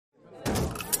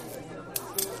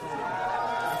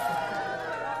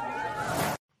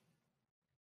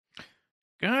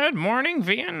Good morning,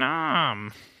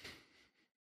 Vietnam.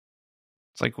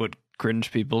 It's like what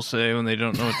cringe people say when they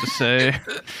don't know what to say.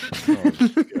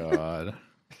 Oh, God.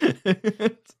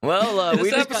 Well, This we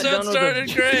just got episode done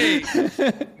started great.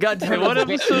 Got done Hey, what with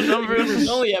the episode number is this?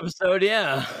 only episode,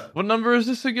 yeah. What number is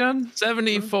this again?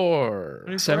 74.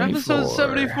 74. Episode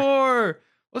 74.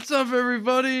 What's up,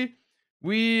 everybody?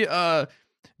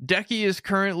 Decky is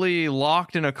currently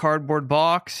locked in a cardboard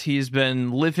box. He's been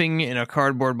living in a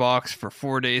cardboard box for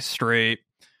 4 days straight.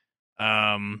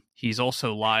 He's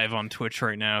also live on Twitch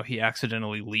right now. He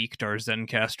accidentally leaked our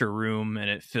Zencastr room and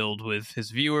it filled with his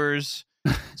viewers.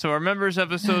 So our members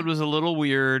episode was a little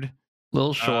weird.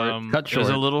 Little short. Cut It was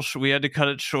short. a little. We had to cut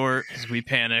it short because we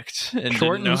panicked and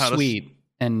Short didn't know and how sweet.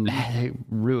 And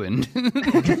ruined.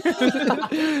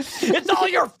 It's all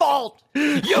your fault.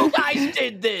 You guys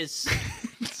did this.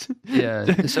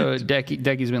 Yeah. So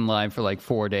Decky's been live for like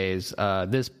 4 days.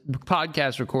 This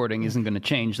podcast recording isn't going to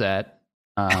change that.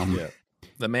 Yeah.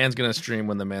 The man's going to stream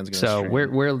when the man's going to So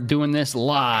stream. we're doing this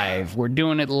live. We're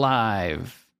doing it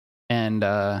live. And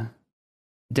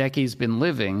Decky's been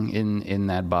living in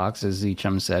that box, as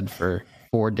Zichum said, for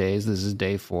 4 days. This is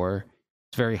day 4.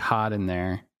 It's very hot in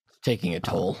there. Taking a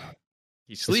toll.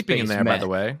 He's sleeping in Space there, by mad- the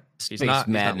way. Space He's not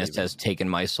madness leaving. has taken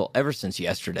my soul ever since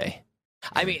yesterday.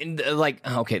 I mean, like,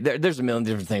 okay, there's a million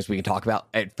different things we can talk about.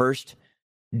 At first,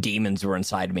 demons were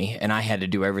inside me, and I had to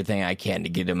do everything I can to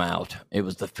get them out. It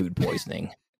was the food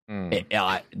poisoning.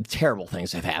 Terrible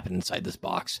things have happened inside this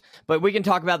box, but we can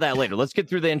talk about that later. Let's get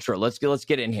through the intro. Let's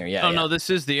get in here. Yeah. No, this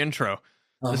is the intro.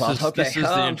 This Okay. is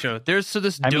the intro.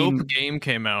 This I dope mean- game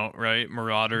came out, right?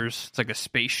 Marauders. It's like a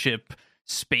spaceship,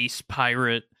 space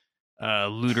pirate,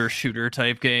 looter shooter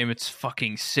type game. It's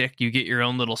fucking sick. You get your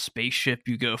own little spaceship.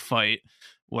 You go fight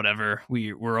whatever.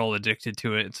 We're all addicted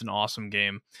to it. It's an awesome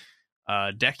game.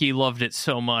 Decky loved it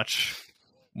so much,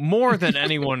 more than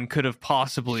anyone could have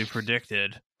possibly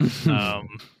predicted. I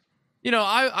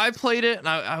played it and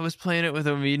I was playing it with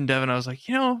Omid and Devin. I was like,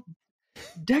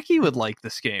 Decky would like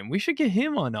this game. We should get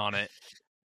him on it.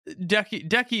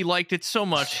 Decky liked it so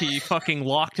much he fucking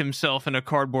locked himself in a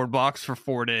cardboard box for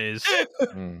 4 days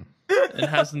and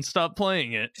hasn't stopped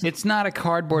playing it. It's not a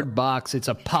cardboard box. It's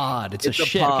a pod. It's a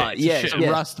ship. pod. It's Yes, a yes.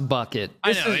 rust bucket.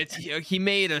 I know he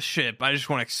made a ship. I just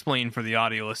want to explain for the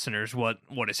audio listeners what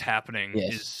is happening.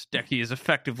 Yes. Is Decky is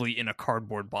effectively in a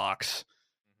cardboard box.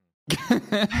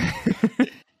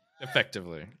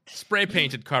 Effectively. Spray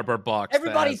painted cardboard box.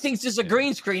 Everybody thinks it's a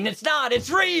green screen. It's not. It's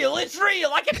real. It's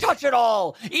real. I can touch it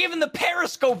all. Even the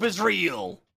periscope is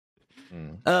real.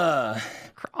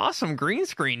 Awesome green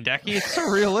screen, Decky. It's so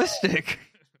realistic.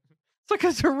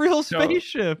 It's a real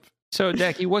spaceship. So,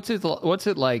 Decky, what's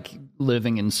it like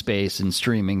living in space and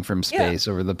streaming from space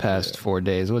over the past 4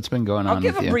 days? What's been going on I'll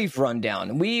give with a you? brief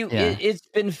rundown. It's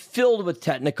been filled with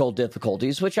technical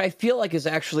difficulties, which I feel like is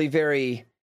actually very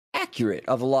accurate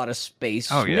of a lot of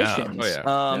space missions.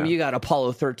 Oh, yeah. You got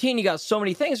Apollo 13. You got so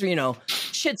many things where,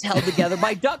 shit's held together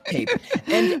by duct tape.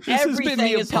 And This has been everything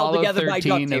the is held Apollo together by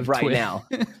 13 duct tape of right Twitch.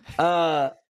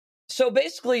 now. So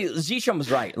basically, Zichum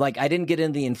was right. Like, I didn't get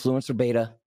in the influencer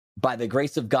beta. By the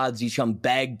grace of God, Zichum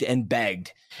begged and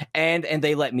begged. And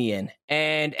they let me in.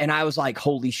 And I was like,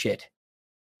 holy shit.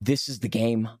 This is the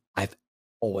game I've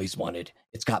always wanted.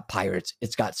 It's got pirates.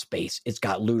 It's got space. It's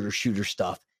got looter shooter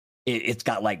stuff. It's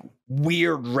got like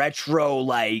weird retro,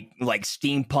 like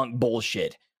steampunk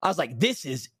bullshit. I was like, this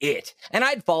is it. And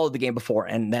I'd followed the game before.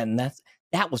 And then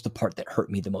that was the part that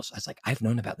hurt me the most. I was like, I've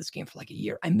known about this game for like a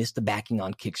year. I missed the backing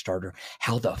on Kickstarter.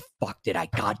 How the fuck did I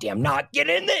goddamn not get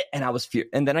in it? And I was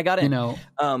and then I got in. Go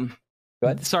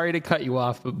ahead. Sorry to cut you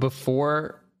off, but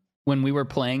before, when we were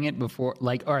playing it before,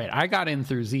 like, all right, I got in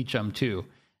through Zichum too.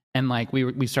 And like,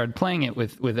 we started playing it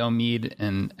with Omid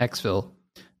and Exfil.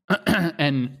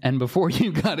 and before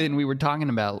you got in, we were talking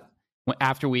about,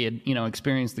 after we had,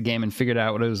 experienced the game and figured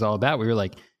out what it was all about, we were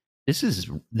like, this is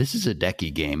a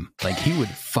Decky game. Like, he would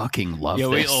fucking love this.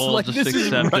 We all like, just this is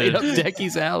accepted. right up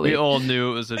Decky's alley. We all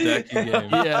knew it was a Decky game.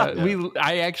 Yeah.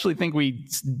 I actually think we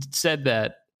said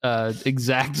that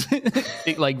exact,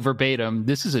 like, verbatim.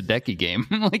 This is a Decky game.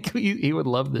 Like, he would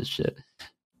love this shit.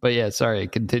 But yeah, sorry,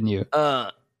 continue.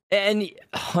 And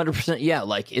 100%, yeah,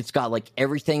 like, it's got like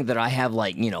everything that I have,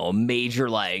 like, a major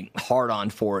like hard on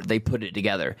for it. They put it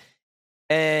together.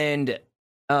 And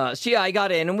so yeah, I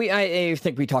got in, and I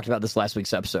think we talked about this last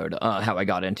week's episode, how I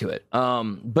got into it.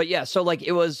 But yeah, so like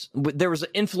there was an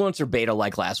influencer beta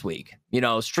like last week,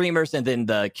 streamers, and then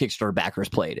the Kickstarter backers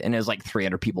played, and it was like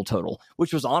 300 people total,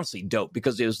 which was honestly dope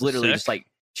because it was literally just like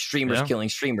streamers killing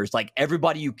streamers. Like,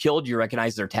 everybody you killed, you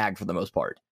recognize their tag for the most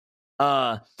part.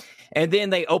 And then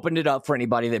they opened it up for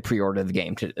anybody that pre-ordered the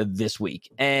game this week,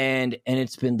 and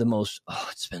it's been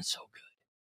it's been so good.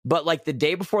 But like the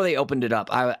day before they opened it up,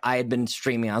 I had been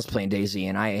streaming. I was playing DayZ,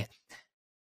 and I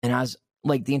was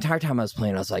like, the entire time I was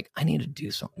playing, I was like, I need to do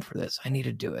something for this. I need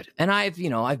to do it. And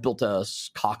I've built a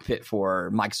cockpit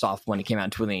for Microsoft when it came out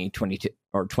in 2022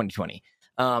 or 2020.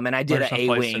 And I did an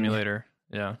A-Wing simulator.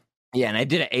 Yeah. Yeah, and I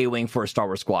did an A-Wing for Star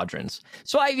Wars Squadrons.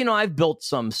 So I've built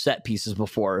some set pieces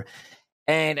before.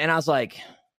 And I was like,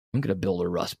 I'm going to build a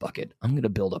rust bucket. I'm going to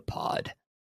build a pod.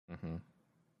 Mm-hmm.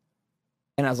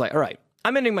 And I was like, all right,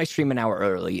 I'm ending my stream an hour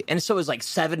early. And so it was like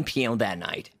 7 p.m. that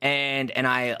night. And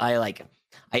I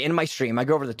end my stream. I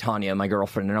go over to Tanya, my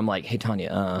girlfriend, and I'm like, hey,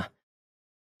 Tanya,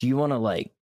 do you want to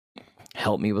like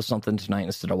help me with something tonight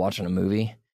instead of watching a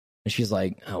movie? And she's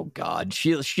like, oh, God.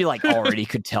 She like already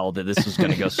could tell that this was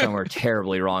going to go somewhere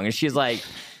terribly wrong. And she's like,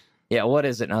 yeah, what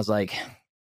is it? And I was like,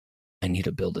 I need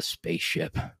to build a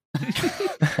spaceship.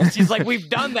 And she's like, we've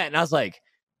done that. And I was like,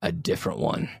 a different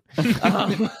one. And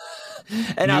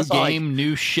new I was game, like,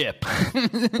 new ship.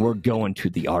 we're going to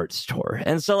the art store.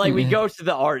 And so like we go to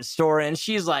the art store, and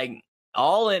she's like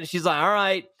all in. She's like, all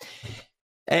right.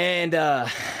 And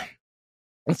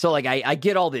so like I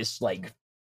get all this like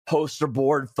poster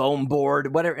board, foam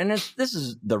board, whatever. And this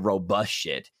is the robust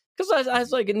shit. Because I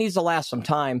was like, it needs to last some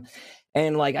time.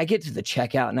 And like I get to the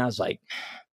checkout, and I was like,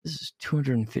 this is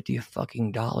 $250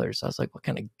 fucking dollars. I was like, what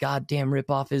kind of goddamn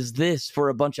ripoff is this for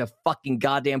a bunch of fucking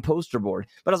goddamn poster board?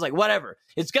 But I was like, whatever,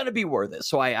 it's going to be worth it.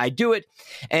 So I do it.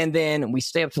 And then we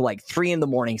stay up to like 3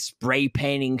 a.m. spray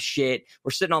painting shit. We're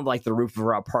sitting on like the roof of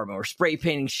our apartment. We're spray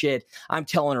painting shit. I'm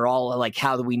telling her all like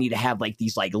how we need to have like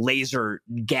these like laser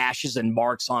gashes and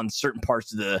marks on certain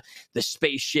parts of the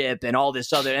spaceship and all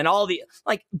this other and all the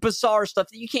like bizarre stuff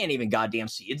that you can't even goddamn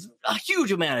see. It's a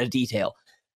huge amount of detail.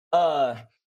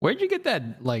 Where'd you get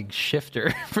that like shifter?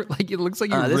 For, like it looks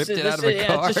like you ripped it out of a yeah,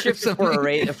 car. it's a shifter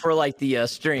for like the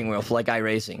steering wheel for like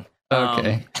iRacing.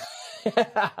 Okay.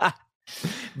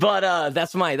 But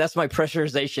that's my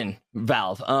pressurization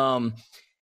valve.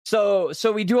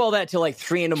 So we do all that till like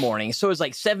 3 a.m. So it's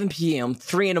like 7 p.m.,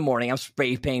 3 a.m. I'm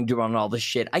spray painting, doing all this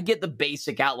shit. I get the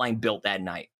basic outline built that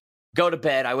night. Go to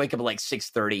bed. I wake up at like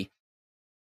 6:30.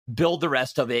 Build the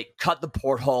rest of it, cut the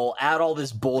porthole, add all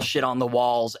this bullshit on the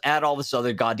walls, add all this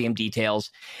other goddamn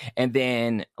details. And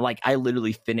then, like, I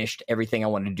literally finished everything I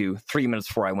wanted to do 3 minutes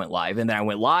before I went live. And then I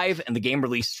went live, and the game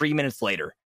released 3 minutes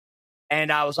later.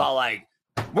 And I was all like,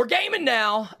 we're gaming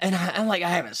now. And I'm like, I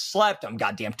haven't slept. I'm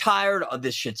goddamn tired.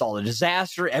 This shit's all a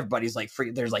disaster. Everybody's like,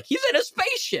 there's like, he's in a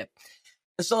spaceship.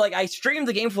 And so, like, I streamed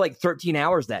the game for like 13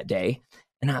 hours that day.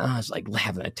 And I was like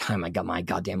having a time I got my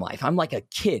goddamn life. I'm like a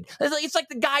kid. It's like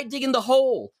the guy digging the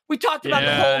hole. We talked about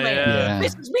the hole, man. Yeah.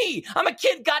 This is me. I'm a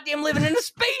kid goddamn living in a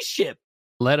spaceship.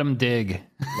 Let him dig.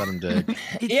 Let him dig.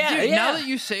 Yeah, Dude, yeah. Now that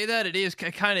you say that,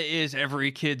 it kind of is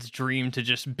every kid's dream to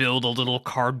just build a little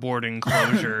cardboard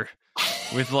enclosure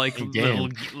with like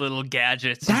little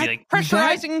gadgets and be like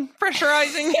pressurizing.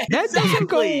 That doesn't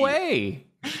go away.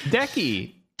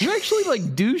 Decky, you actually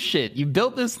like do shit. You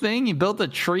built this thing. You built a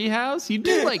tree house. You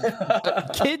do like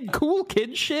cool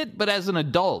kid shit, but as an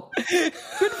adult. Good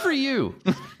for you.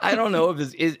 I don't know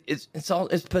if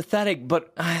it's pathetic,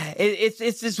 but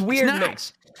it's this weird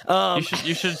mix.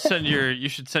 You should send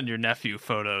your nephew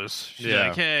photos. She's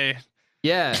like, hey,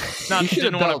 yeah. Not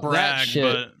didn't want to brag,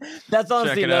 but that's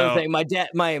honestly check it another out. thing. My dad,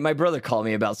 my brother called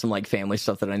me about some like family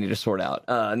stuff that I need to sort out.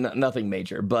 Nothing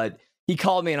major, but he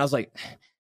called me and I was like,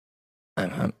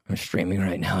 I'm streaming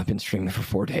right now. I've been streaming for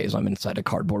 4 days. I'm inside a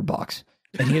cardboard box.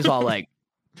 And he's all like,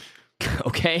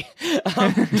 okay.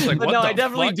 He's like, but what no, the I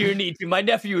definitely fuck? do need to. My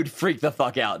nephew would freak the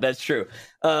fuck out. That's true.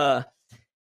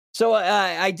 So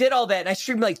I did all that and I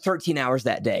streamed like 13 hours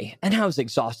that day. And I was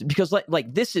exhausted because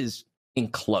like this is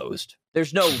enclosed.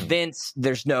 There's no vents.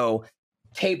 There's no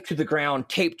tape to the ground,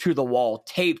 tape to the wall,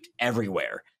 taped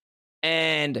everywhere.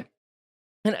 And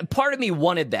part of me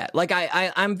wanted that. Like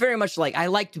I'm very much like I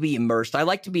like to be immersed. I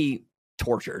like to be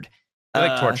tortured. I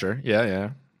like torture. Yeah.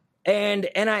 And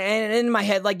in my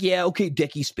head, like, yeah, okay,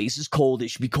 Decky, space is cold. It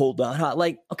should be cold, not hot.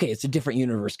 Like, okay, it's a different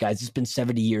universe, guys. It's been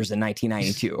 70 years in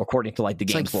 1992, according to like the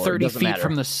It's game's like lore. 30 It doesn't feet matter.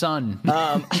 from the sun.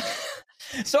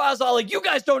 So I was all like, you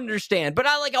guys don't understand. But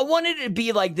I wanted it to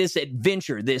be like this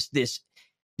adventure, this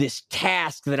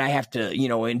task that I have to,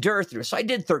 endure through. So I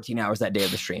did 13 hours that day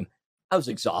of the stream. I was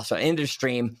exhausted. I ended the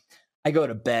stream. I go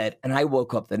to bed and I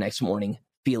woke up the next morning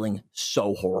feeling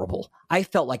so horrible. I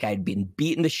felt like I had been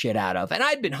beaten the shit out of, and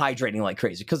I'd been hydrating like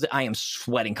crazy because I am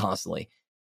sweating constantly.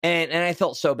 And I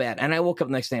felt so bad. And I woke up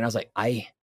the next day and I was like,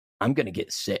 I'm going to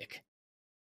get sick.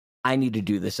 I need to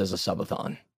do this as a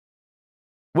subathon.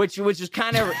 which is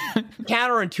kind of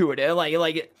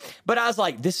counterintuitive. But I was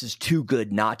like, this is too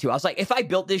good not to. I was like, if I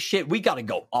built this shit, we got to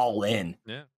go all in.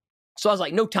 Yeah. So I was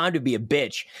like, no time to be a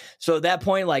bitch. So at that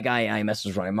point, like I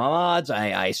messaged running my mods.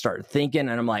 I started thinking,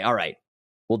 and I'm like, all right,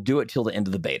 we'll do it till the end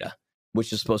of the beta,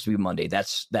 which is supposed to be Monday.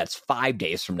 That's 5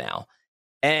 days from now.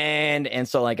 And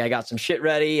so like I got some shit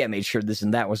ready. I made sure this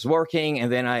and that was working.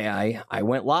 And then I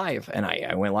went live, and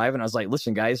I went live, and I was like,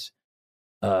 listen, guys,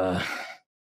 we're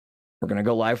going to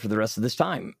go live for the rest of this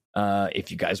time. If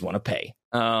you guys want to pay,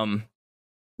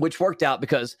 which worked out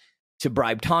because to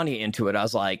bribe Tanya into it, I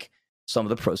was like, some of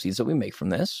the proceeds that we make from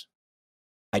this,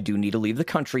 I do need to leave the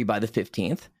country by the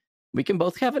 15th. We can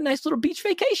both have a nice little beach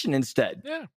vacation instead.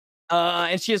 Yeah.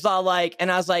 And she was all like,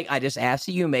 and I was like, I just asked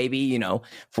you, maybe,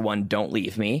 for one, don't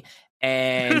leave me.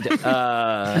 And, maybe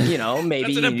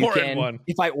That's an important you can, one.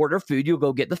 if I order food, you'll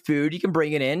go get the food. You can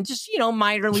bring it in. Just,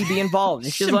 minorly be involved.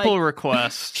 And she's Simple like,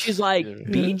 request. she's like,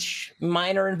 beach,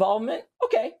 minor involvement.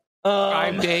 Okay.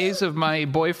 5 days of my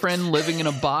boyfriend living in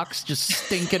a box, just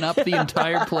stinking up the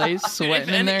entire place,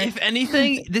 sweating in there. If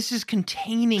anything, this is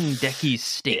containing Decky's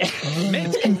state.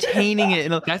 It's containing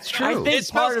it. That's true. I think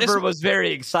part of her was very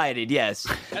excited. Yes.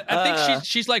 I think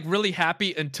she's like really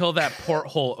happy until that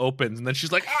porthole opens, and then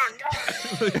she's like, oh,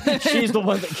 God. She's the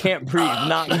one that can't breathe,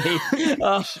 not me.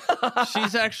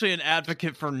 She's actually an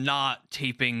advocate for not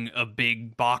taping a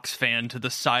big box fan to the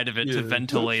side of it to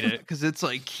ventilate it, because it's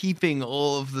like keeping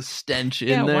all of the stench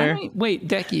in there. Wait,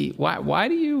 Decky, why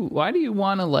do you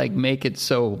want to like make it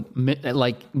so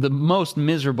like the most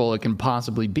miserable it can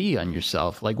possibly be on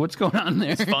yourself? Like, what's going on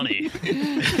there? It's funny.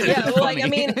 Yeah, like I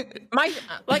mean,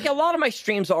 a lot of my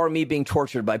streams are me being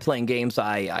tortured by playing games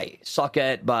I suck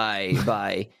at by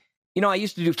I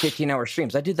used to do 15-hour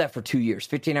streams. I did that for 2 years,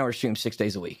 15-hour streams 6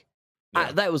 days a week.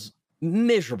 Yeah. That was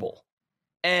miserable.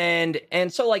 And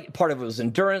so like part of it was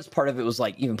endurance, part of it was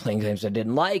like even playing games I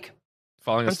didn't like.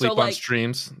 Falling And so, asleep on like-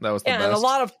 streams. That was the best. And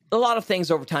a lot of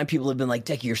things over time, people have been like,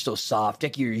 Decky, you're so soft.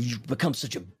 Decky, you've become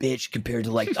such a bitch compared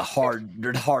to like the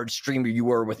hard streamer you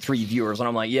were with 3 viewers. And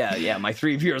I'm like, yeah, my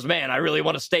 3 viewers, man, I really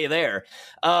want to stay there.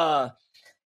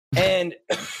 And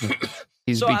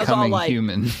He's so I was all becoming like-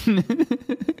 human.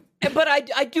 but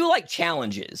I do like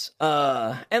challenges.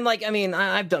 And like, I mean,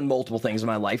 I've done multiple things in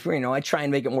my life where, I try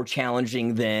and make it more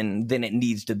challenging than it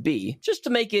needs to be, just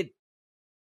to make it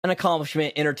an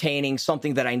accomplishment, entertaining,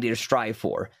 something that I need to strive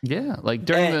for. Yeah, like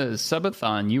during the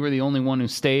subathon, you were the only one who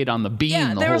stayed on the beam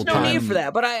Yeah, the there whole was no time. need for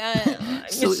that, but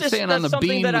it's Still just staying on that's the something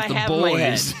beam that with I the have in my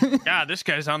head. boys. God, this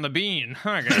guy's on the bean.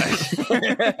 Huh,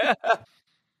 guys?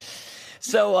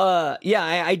 So,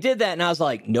 I did that, and I was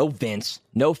like, no Vince,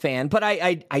 no fan. But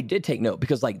I did take note,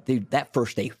 because, like, dude, that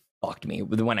first day fucked me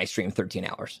when I streamed 13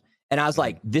 hours. And I was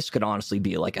like, this could honestly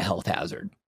be, like, a health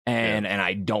hazard. And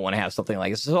I don't want to have something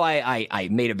like this. So I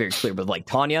made it very clear with, like,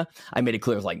 Tanya. I made it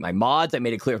clear with, like, my mods. I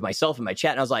made it clear with myself in my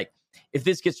chat. And I was like, if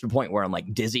this gets to the point where I'm,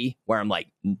 like, dizzy, where I'm, like,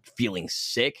 feeling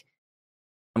sick,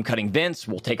 I'm cutting Vince.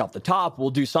 We'll take off the top. We'll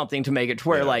do something to make it to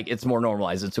where, like, it's more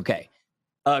normalized. It's okay.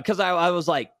 Because I was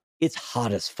like, it's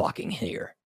hot as fucking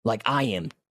here. Like, I am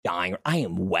dying. I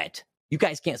am wet. You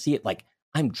guys can't see it. Like,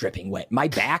 I'm dripping wet. My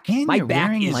back, And my you're back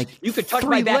wearing, is, like, you could touch 3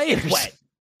 my back, layers. it's wet.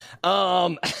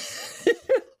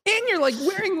 And you're like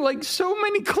wearing like so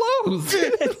many clothes.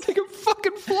 It's like a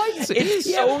fucking flight suit.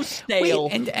 It's so stale.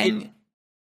 Wait, and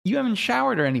you haven't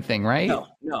showered or anything, right?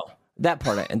 No. That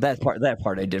part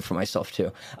I did for myself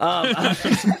too. I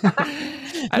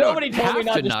Nobody don't told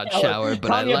me have to not shower, but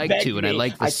Tanya I like begged to, and I me.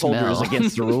 like the I told her it was smell.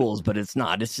 against the rules, but it's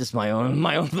not. It's just my own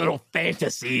little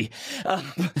fantasy.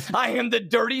 I am the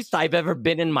dirtiest I've ever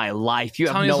been in my life. You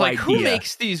have Tanya's no like, idea. who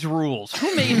makes these rules?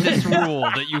 Who made this rule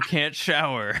that you can't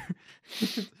shower?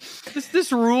 Is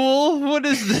this rule? What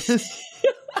is this?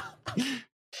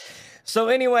 So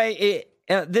anyway,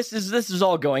 this is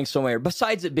all going somewhere.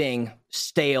 Besides it being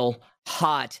stale,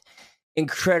 hot,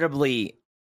 incredibly.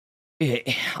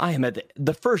 I am at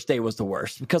the first day was the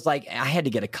worst, because like I had to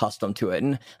get accustomed to it,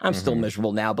 and I'm still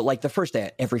miserable now. But like the first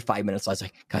day, every 5 minutes, I was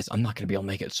like, guys, I'm not going to be able to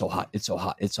make it. It's so hot. It's so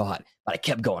hot. It's so hot. But I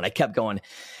kept going.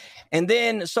 And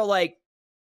then, so like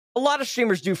a lot of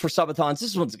streamers do for subathons.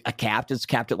 This one's capped. It's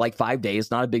capped at like 5 days.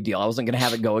 Not a big deal. I wasn't going to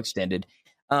have it go extended.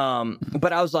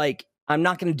 But I was like, I'm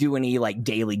not going to do any like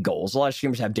daily goals. A lot of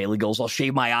streamers have daily goals. I'll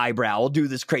shave my eyebrow. I'll do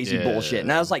this crazy bullshit.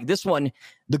 And I was like, this one,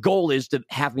 the goal is to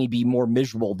have me be more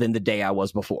miserable than the day I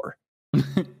was before.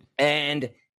 And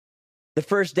the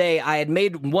first day I had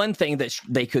made one thing that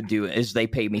they could do is they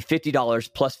paid me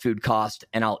 $50 plus food cost,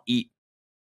 and I'll eat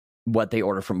what they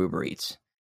order from Uber Eats.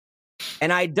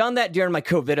 And I had done that during my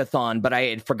COVID-a-thon, but I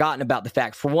had forgotten about the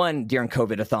fact, for one, during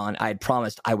COVID-a-thon, I had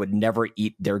promised I would never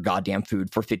eat their goddamn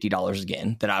food for $50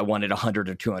 again, that I wanted $100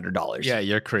 or $200. Yeah,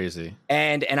 you're crazy.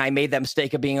 And I made that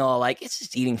mistake of being all like, it's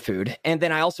just eating food. And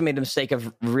then I also made the mistake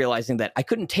of realizing that I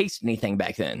couldn't taste anything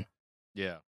back then.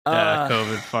 Yeah.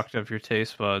 COVID fucked up your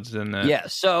taste buds, didn't it? Yeah.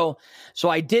 So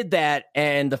I did that,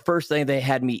 and the first thing they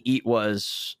had me eat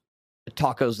was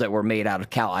tacos that were made out of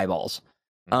cow eyeballs.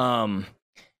 And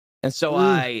so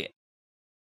I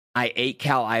ate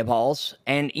cow eyeballs,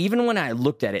 and even when I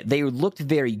looked at it, they looked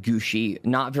very gushy,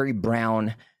 not very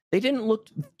brown. They didn't look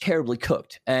terribly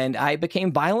cooked, and I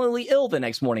became violently ill the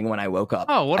next morning when I woke up.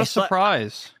 Oh, what a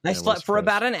surprise. I slept for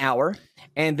about an hour,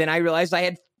 and then I realized I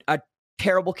had a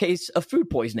terrible case of food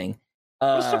poisoning.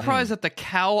 What a surprise that the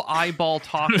cow eyeball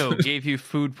taco gave you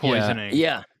food poisoning.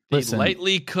 Yeah. Listen,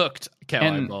 Lightly cooked cow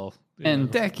eyeball.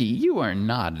 And Decky, you are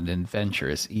not an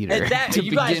adventurous eater.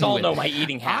 You guys all know my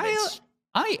eating habits.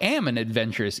 I am an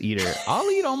adventurous eater. I'll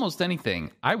eat almost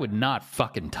anything. I would not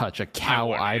fucking touch a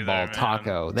cow eyeball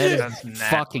taco. That is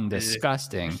fucking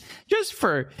disgusting. Just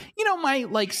for, my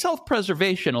like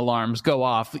self-preservation alarms go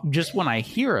off just when I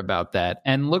hear about that.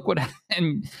 And look what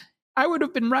and I would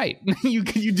have been right. You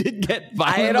did get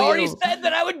violently. I had already said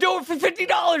that I would do it for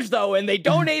 $50 though, and they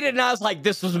donated, and I was like,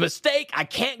 this was a mistake. I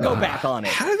can't go back on it.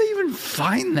 How do they even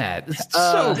find that? It's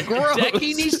so gross.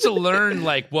 Decky needs to learn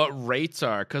what rates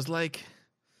are, because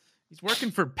he's working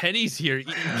for pennies here,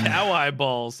 eating cow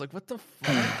eyeballs. What the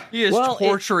fuck? He is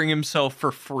torturing himself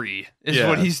for free, is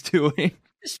what he's doing.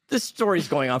 This story's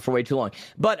going on for way too long.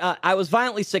 But I was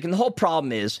violently sick, and the whole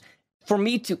problem is, for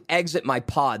me to exit my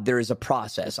pod, there is a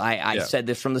process. I said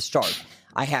this from the start.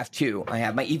 I have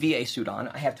my EVA suit on.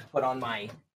 I have to put on my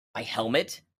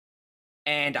helmet,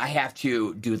 and I have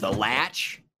to do the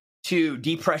latch to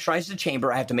depressurize the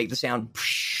chamber. I have to make the sound,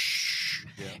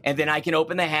 and then I can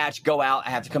open the hatch, go out. I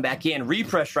have to come back in,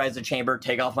 repressurize the chamber,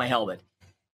 take off my helmet.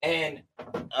 And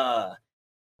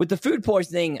with the food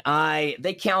poisoning,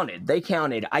 they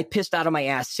counted. I pissed out of my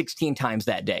ass 16 times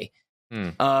that day.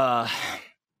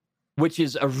 Which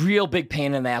is a real big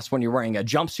pain in the ass when you're wearing a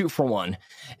jumpsuit, for one,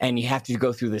 and you have to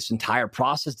go through this entire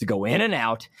process to go in and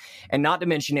out. And not to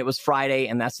mention, it was Friday,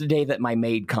 and that's the day that my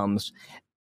maid comes.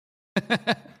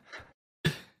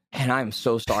 And I'm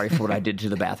so sorry for what I did to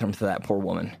the bathroom to that poor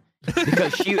woman.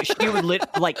 Because she would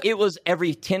it was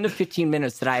every 10 to 15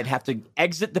 minutes that I'd have to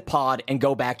exit the pod and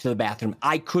go back to the bathroom.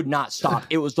 I could not stop.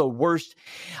 It was the worst.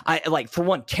 For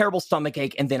one, terrible stomach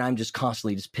ache, and then I'm just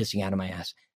constantly just pissing out of my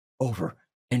ass over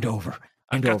and over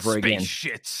and over again.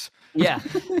 Shits. Yeah.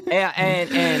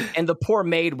 And the poor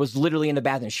maid was literally in the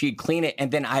bathroom. She'd clean it,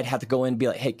 and then I'd have to go in and be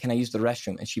like, hey, can I use the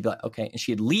restroom? And she'd be like, okay. And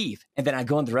she'd leave, and then I'd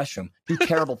go in the restroom, do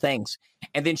terrible things.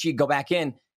 And then she'd go back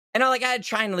in. And I'd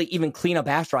try and even clean up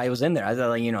after I was in there.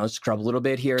 I'd scrub a little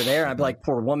bit here or there. And I'd be like,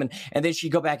 poor woman. And then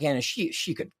she'd go back in, and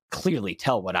she could clearly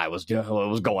tell what I was doing, what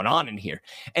was going on in here.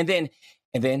 And then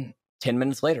 10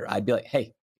 minutes later, I'd be like,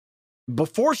 hey,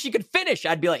 before she could finish,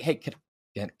 I'd be like, hey,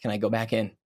 can I go back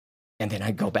in? And then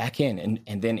I'd go back in,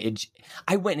 and then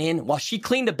I went in while she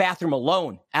cleaned the bathroom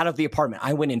alone out of the apartment.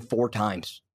 I went in 4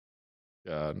 times.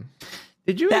 God.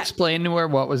 Did you explain to her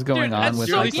what was going on with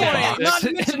the box? Not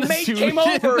to mention the maid came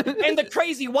over, and the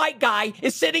crazy white guy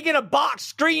is sitting in a box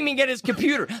screaming at his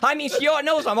computer. I mean, she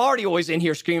knows I'm always in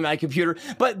here screaming at my computer,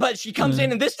 but she comes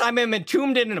in, and this time I'm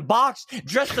entombed in a box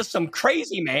dressed as some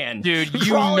crazy man. Dude,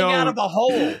 crawling out of a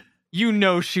hole. You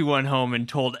know she went home and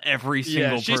told every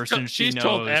single person she's knows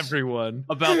told everyone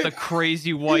about the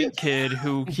crazy white kid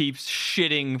who keeps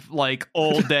shitting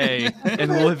all day and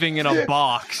living in a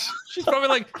box. She's probably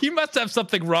like, he must have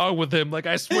something wrong with him.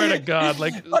 I swear to God.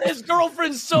 But his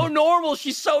girlfriend's so normal.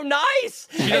 She's so nice.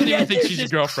 She doesn't even think she's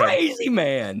his girlfriend. Crazy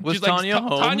man. Was Tanya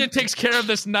home? Tanya takes care of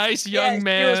this nice young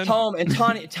man. She was home, and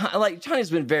Tanya's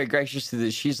been very gracious to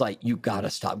this. She's like, you got to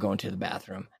stop going to the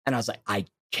bathroom. And I was like, I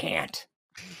can't.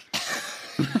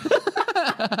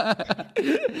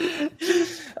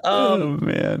 Oh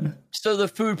man. So the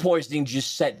food poisoning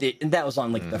just set it, and that was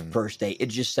on the first day. It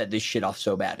just set this shit off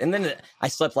so bad. And then I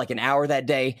slept an hour that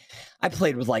day. I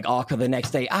played with Akka the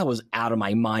next day. I was out of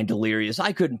my mind, delirious.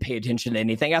 I couldn't pay attention to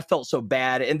anything. I felt so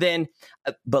bad. And then,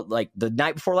 but the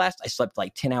night before last, I slept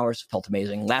 10 hours, felt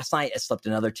amazing. Last night I slept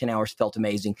another 10 hours, felt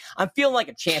amazing. I'm feeling like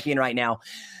a champion right now.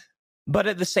 But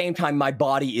at the same time, my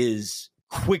body is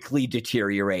quickly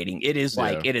deteriorating. It is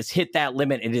it has hit that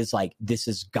limit. It is this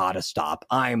has got to stop.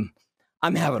 I'm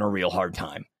having a real hard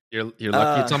time. You're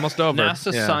lucky it's almost over.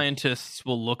 NASA scientists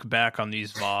will look back on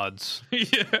these VODs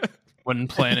when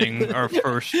planning our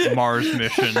first Mars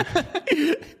mission.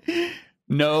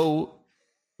 No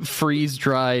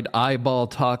freeze-dried eyeball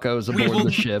tacos aboard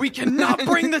the ship. We cannot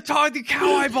bring the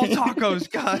cow eyeball tacos,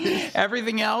 guys.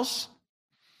 Everything else,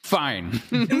 fine.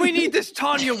 And we need this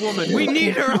Tanya woman. We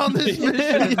need her on this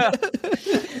mission.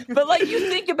 But like, you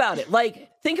think about it. Like,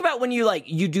 think about when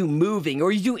you do moving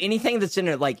or you do anything that's in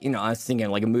a, like, I was thinking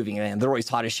like a moving man. They're always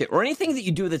hot as shit. Or anything that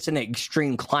you do that's in an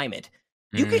extreme climate.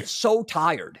 You get so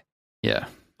tired. Yeah.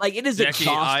 Like, it is Jackie,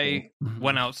 exhausting. I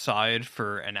went outside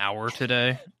for an hour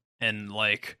today and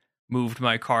like moved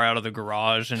my car out of the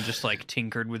garage and just like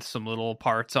tinkered with some little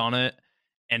parts on it.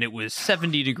 And it was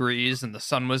 70 degrees and the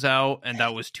sun was out, and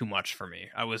that was too much for me.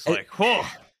 I was like, whoa,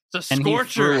 it's a And he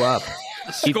scorcher. threw up.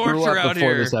 A He threw scorcher up out before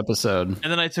here. this episode.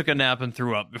 And then I took a nap and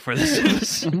threw up before this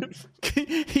episode.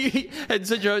 He had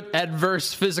such an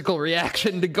adverse physical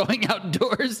reaction to going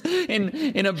outdoors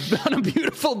on a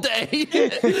beautiful day.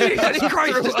 Jesus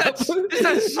Christ, is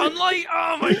that sunlight?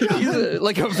 Oh my God. He's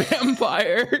like a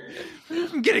vampire.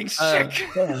 I'm getting sick.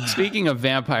 Speaking of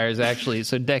vampires, actually,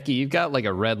 so Decky, you've got like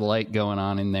a red light going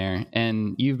on in there,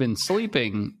 and you've been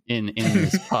sleeping in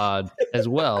this pod as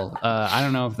well. I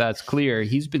don't know if that's clear.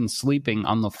 He's been sleeping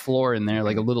on the floor in there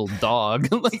like a little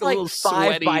dog, like It's a like little 5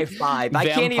 sweaty by 5. I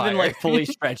can't even vampire. like fully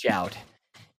stretch out.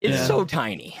 It's Yeah. so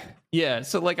tiny. Yeah,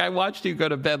 so like I watched you go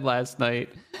to bed last night,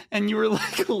 and you were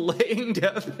like laying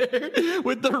down there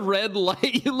with the red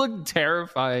light. You looked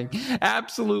terrifying,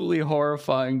 absolutely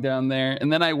horrifying down there.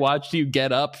 And then I watched you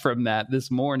get up from that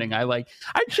this morning. I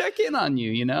check in on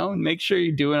you, and make sure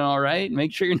you're doing all right.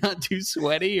 Make sure you're not too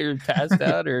sweaty or passed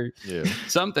out or Yeah.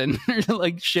 something, or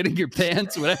like shitting your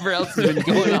pants, whatever else has been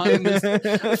going on in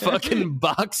this fucking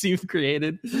box you've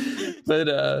created. But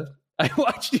I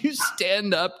watched you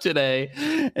stand up today,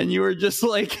 and you were just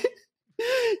like,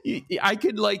 I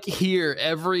could like hear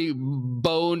every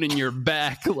bone in your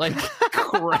back like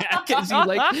crack as you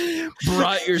like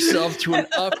brought yourself to an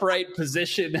upright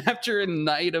position after a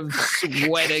night of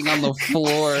sweating on the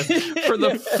floor for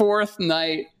the 4th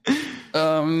night.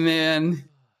 Oh man.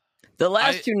 The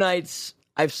last 2 nights,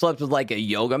 I've slept with like a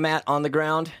yoga mat on the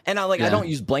ground, and I Yeah. don't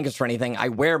use blankets or anything. I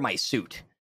wear my suit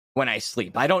when I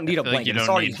sleep. I don't need a feel like blanket. you It's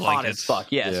don't already need hot as blankets. fuck.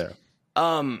 Yes.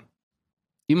 Yeah.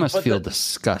 You must But feel the-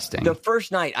 disgusting. The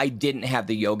first night I didn't have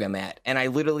the yoga mat, and I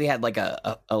literally had like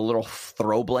a little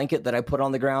throw blanket that I put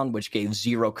on the ground, which gave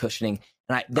 0 cushioning.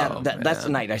 And that's the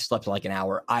man. night I slept like an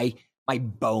hour. My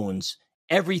bones,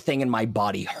 everything in my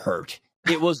body hurt.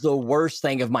 It was the worst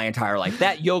thing of my entire life.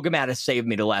 That yoga mat has saved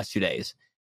me the last 2 days.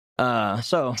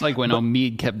 So It's like when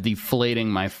Omid kept deflating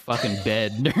my fucking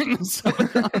bed during the summer.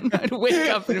 I'd wake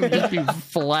up and it would just be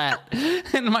flat,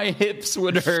 and my hips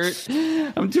would hurt.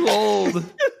 I'm too old.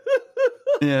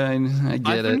 Yeah, I I've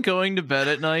get been it. going to bed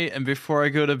at night, and before I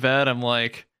go to bed, I'm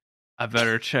like, I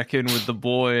better check in with the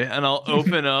boy, and I'll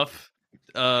open up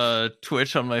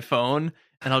Twitch on my phone,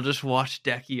 and I'll just watch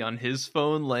Decky on his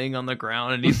phone laying on the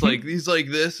ground, and he's like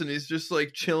this, and he's just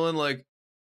like chilling, like.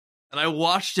 And I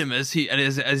watched him as he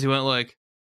went like,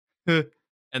 "Huh,"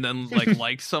 and then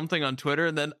liked something on Twitter,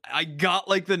 and then I got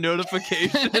like the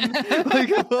notification like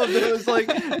above that was like,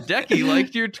 Decky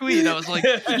liked your tweet. I was like,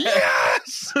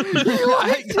 yes.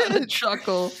 I got a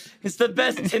chuckle. it's the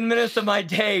best 10 minutes of my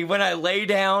day. When I lay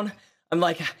down, I'm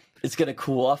like, it's going to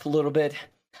cool off a little bit.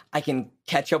 I can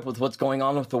catch up with what's going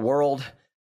on with the world.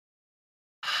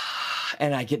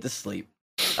 And I get to sleep.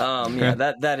 Yeah,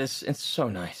 it's so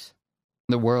nice.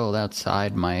 The world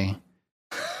outside my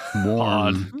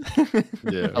warm,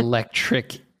 Yeah.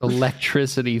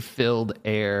 electricity-filled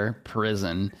air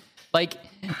prison. Like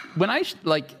when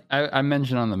I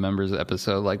mentioned on the members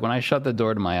episode, like when I shut the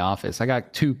door to my office, I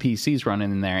got 2 PCs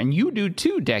running in there, and you do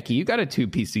too, Decky. You got a 2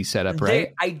 PC setup,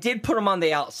 right? I did put them on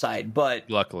the outside, but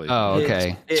Luckily. Oh,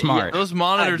 okay, It's- smart. Those I'd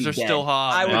monitors be are still dead.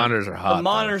 hot. I man. would- Monitors are hot. the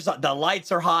monitors, the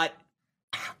lights are hot.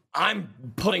 I'm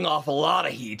putting off a lot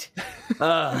of heat.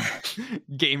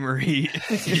 Gamer heat.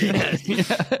 Yes.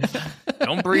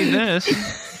 Don't breathe this.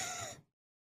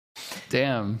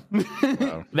 Damn,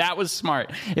 Wow. that was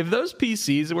smart. If those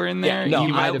PCs were in there, no,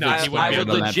 you might have I exploded would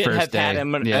on that legit first have had day.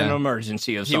 an Yeah.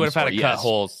 emergency of He some would have had sort, to cut yes.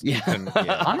 holes.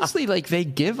 Yeah. Honestly, like they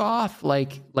give off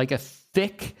like a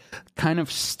thick, kind of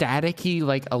staticky,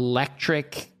 like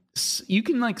electric. You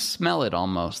can like smell it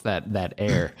almost. That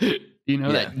air,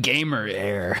 that gamer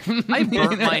air. I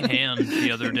burnt my hand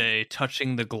the other day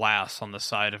touching the glass on the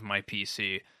side of my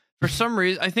PC. For some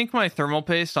reason, I think my thermal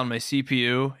paste on my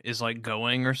CPU is like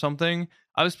going or something.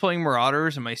 I was playing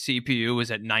Marauders and my CPU was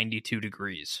at 92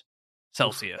 degrees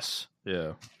Celsius.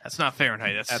 Yeah. That's not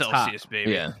Fahrenheit. That's That's Celsius,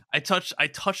 baby. Yeah. I touched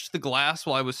the glass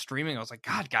while I was streaming. I was like,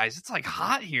 God, guys, it's like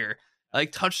hot here. I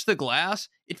like touched the glass.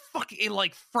 It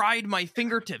like fried my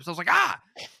fingertips. I was like, ah.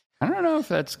 I don't know if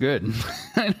that's good.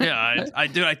 Yeah, I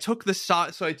did. I took the so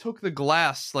I took the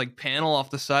glass like panel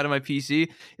off the side of my PC.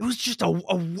 It was just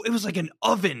it was like an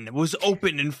oven was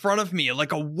open in front of me,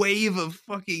 like a wave of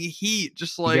fucking heat.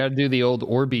 Just You like gotta do the old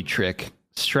Orby trick.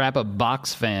 Strap a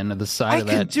box fan to the side of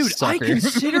that sucker. I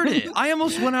considered it. I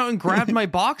almost went out and grabbed my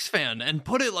box fan and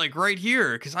put it like right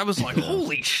here because I was like,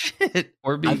 "Holy shit!"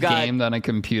 Orby gamed on a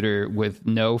computer with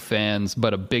no fans,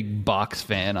 but a big box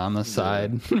fan on the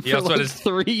side. He also had his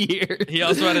 3 years. He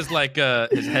also had his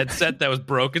his headset that was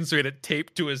broken, so he had it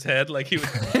taped to his head, like he would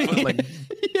put like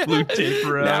blue tape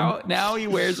around. Now he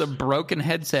wears a broken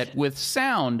headset with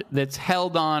sound that's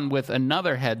held on with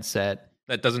another headset.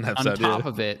 That doesn't have on sound top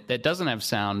of it that doesn't have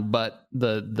sound, but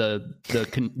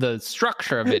the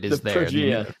structure of it is there.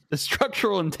 The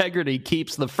structural integrity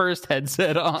keeps the first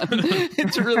headset on.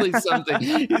 It's really something.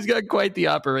 He's got quite the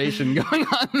operation going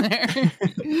on there.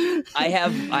 I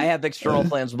have external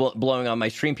fans blowing on my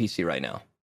stream PC right now.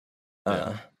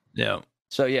 Yeah.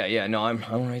 So no,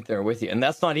 I'm right there with you, and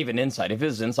that's not even inside. If it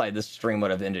was inside, this stream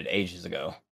would have ended ages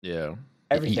ago. Yeah.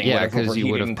 Everything, yeah, because you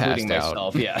would have passed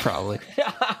myself. out. Yeah, probably.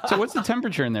 So what's the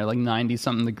temperature in there? Like 90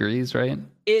 something degrees, right?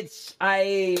 It's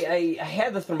I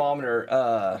had the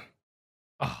thermometer,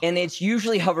 and it's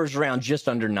usually hovers around just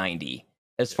under 90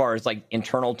 as far as like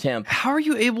internal temp. How are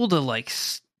you able to like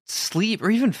sleep or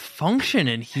even function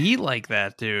in heat like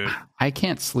that, dude? I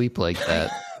can't sleep like that.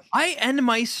 I end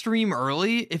my stream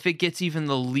early if it gets even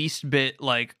the least bit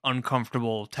like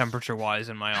uncomfortable temperature wise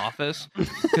in my office,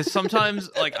 because sometimes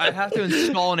like I have to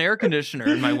install an air conditioner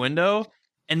in my window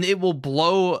and it will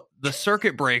blow the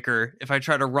circuit breaker if I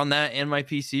try to run that and my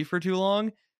PC for too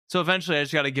long. So eventually I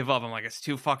just got to give up. I'm like, it's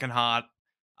too fucking hot.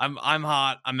 I'm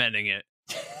hot. I'm ending it.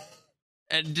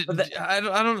 And I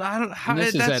don't. How,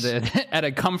 this is at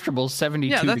a comfortable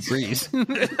 72 degrees.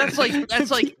 That's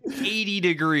like 80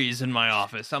 degrees in my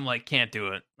office. I'm like, can't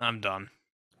do it. I'm done.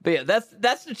 But yeah,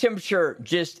 that's the temperature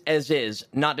just as is.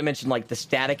 Not to mention like the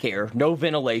static air, no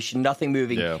ventilation, nothing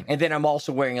moving. Yeah. And then I'm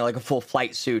also wearing like a full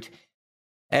flight suit,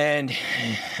 and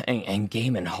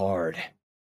gaming hard.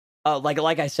 Like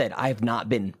I said, I have not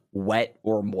been wet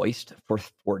or moist for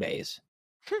 4 days.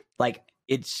 Like.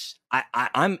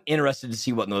 I'm interested to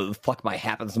see what the fuck might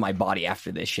happen to my body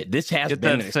after this shit. This has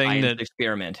been an science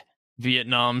experiment.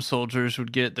 Vietnam soldiers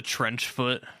would get the trench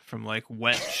foot from like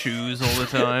wet shoes all the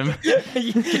time.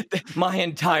 My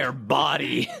entire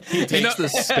body. He takes the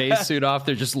spacesuit off.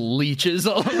 There just leeches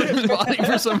all over his body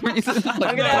for some reason. Like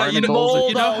I'm gonna have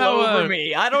mold all how, over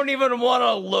me. I don't even want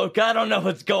to look. I don't know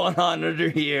what's going on under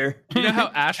here. You know how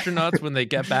astronauts, when they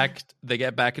get back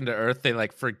into Earth, they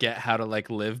like forget how to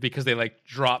like live because they like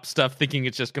drop stuff thinking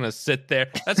it's just gonna sit there.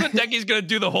 That's what Decky's gonna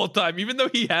do the whole time. Even though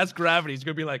he has gravity, he's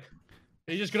gonna be like.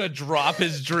 He's just going to drop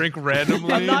his drink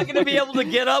randomly. I'm not going to be able to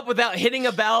get up without hitting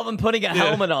a valve and putting a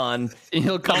helmet on.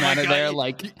 He'll come out of there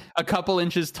like a couple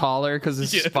inches taller because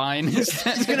his spine is...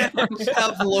 He's going to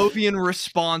have Pavlovian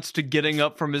response to getting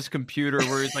up from his computer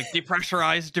where he's like,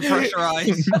 depressurize.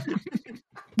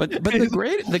 But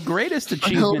the greatest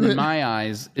achievement in my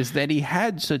eyes is that he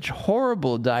had such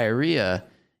horrible diarrhea,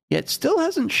 yet still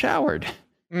hasn't showered.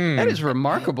 That is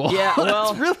remarkable. Yeah,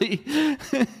 well... That's really...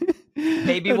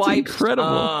 Baby wipes,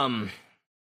 incredible.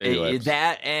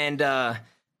 That and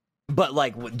but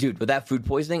like, dude, with that food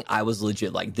poisoning, I was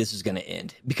legit like, this is gonna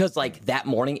end because like that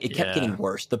morning it kept getting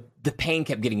worse. The pain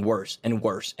kept getting worse and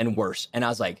worse and worse, and I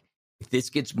was like, if this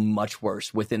gets much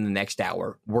worse within the next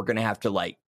hour, we're gonna have to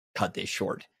like cut this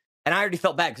short. And I already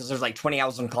felt bad because there's like 20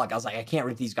 hours on the clock. I was like, I can't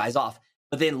rip these guys off.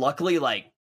 But then luckily, like,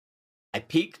 I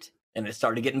peaked and it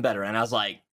started getting better, and I was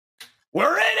like,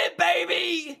 we're in it,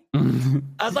 baby.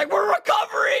 I was like, we're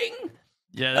recovering.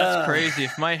 Yeah, that's crazy.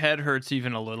 If my head hurts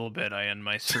even a little bit, I end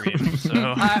my stream. So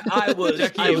I was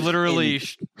literally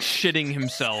shitting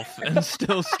himself and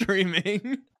still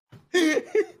streaming.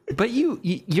 But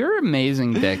you're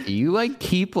amazing, Becky. You like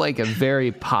keep like a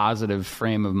very positive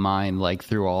frame of mind like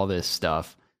through all this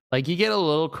stuff. Like you get a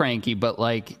little cranky, but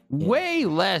like way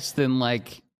less than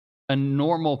like a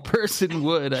normal person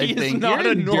would. I think not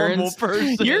a normal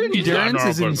person. Your endurance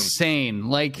is insane.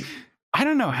 Like I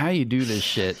don't know how you do this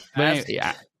shit. But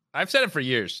I've said it for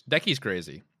years. Decky's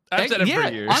crazy. I've said it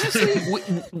for years.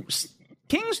 Honestly,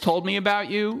 Kings told me about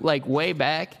you like way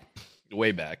back.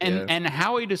 And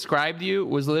how he described you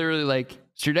was literally like,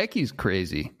 Stradecki's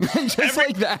crazy. Just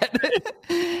like that.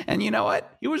 And you know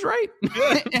what? He was right.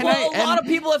 A lot of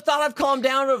people have thought I've calmed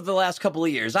down over the last couple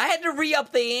of years. I had to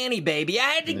re-up the ante, baby. I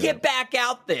had to get back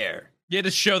out there. You had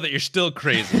to show that you're still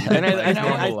crazy. And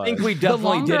I think we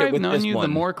definitely did it with I've known you, the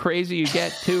more crazy you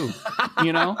get, too.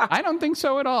 You know? I don't think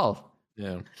so at all.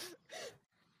 Yeah.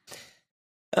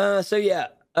 So, yeah.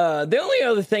 The only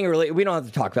other thing, really, we don't have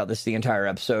to talk about this the entire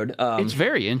episode. It's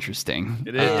very interesting.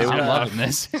 It is. I'm Yeah. loving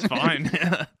this. It's fine.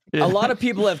 A lot of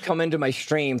people have come into my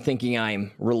stream thinking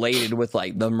I'm related with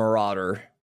like the Marauder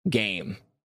game.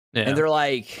 Yeah. And they're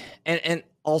like, and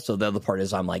also the other part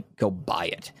is I'm like, go buy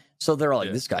it. So they're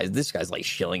like, this guy's like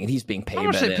shilling and he's being paid. How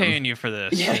much by they them. paying you for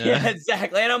this? Yeah,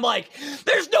 exactly. And I'm like,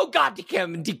 there's no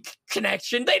goddamn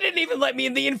connection. They didn't even let me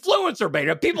in the influencer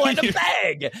beta. People had to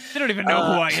beg. They don't even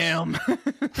know who I am.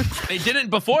 They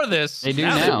didn't before this. They do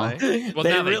now. might. Well,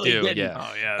 They now really they do. didn't. Yeah.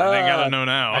 Oh yeah, they gotta know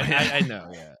now. I know.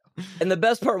 Yeah. And the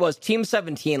best part was Team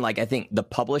 17, like I think the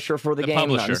publisher for the game, not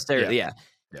publisher, necessarily,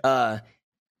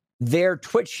 their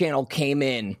Twitch channel came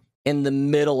in the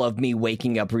middle of me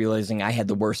waking up realizing I had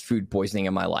the worst food poisoning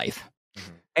in my life.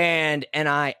 And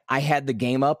I had the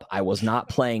game up, I was not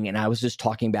playing, and I was just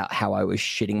talking about how I was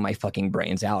shitting my fucking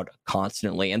brains out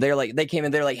constantly. And they came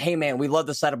in, they're like, hey man, we love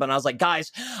the setup. And I was like,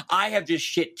 guys, I have just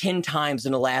shit 10 times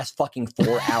in the last fucking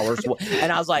 4 hours.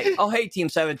 And I was like, oh hey, Team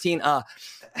 17,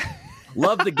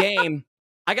 love the game.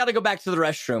 I gotta go back to the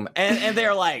restroom. And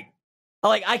they're like,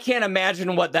 I can't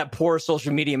imagine what that poor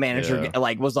social media manager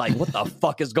was like. What the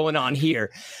fuck is going on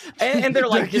here? And they're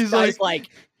like, this guy's like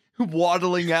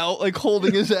waddling out, like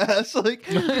holding his ass, like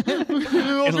In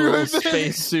a little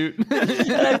space suit.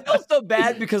 and I felt so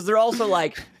bad because they're also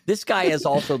like, this guy is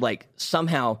also like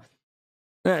somehow,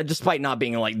 despite not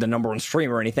being like the number one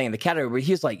streamer or anything in the category, but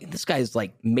he's like, this guy's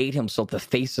like made himself the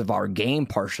face of our game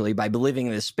partially by living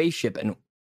in this spaceship, and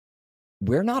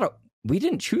we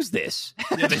didn't choose this.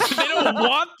 Yeah, they don't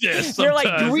want this. They're like, do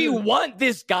sometimes. we want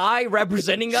this guy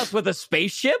representing us with a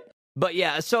spaceship? But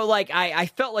yeah, so like I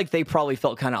felt like they probably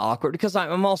felt kind of awkward because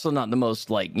I'm also not the most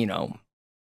like,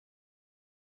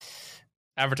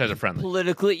 advertiser friendly?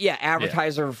 politically,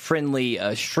 advertiser friendly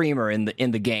streamer in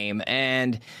the game.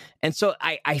 And so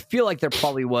I feel like there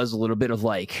probably was a little bit of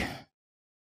like,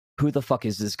 who the fuck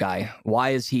is this guy? Why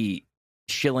is he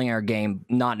shilling our game?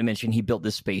 Not to mention he built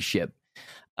this spaceship.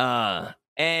 And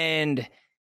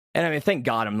I mean, thank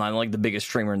God I'm not like the biggest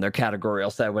streamer in their category,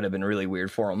 else that would have been really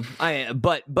weird for them.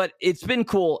 But it's been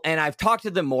cool, and I've talked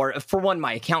to them more. For one,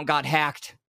 my account got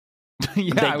hacked.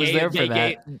 I was there for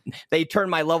that. They turned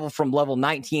my level from level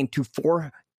 19 to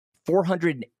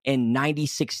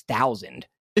 496,000.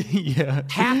 Yeah.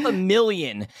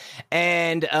 500,000.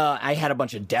 And I had a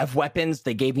bunch of dev weapons.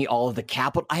 They gave me all of the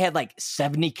capital. I had like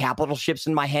 70 capital ships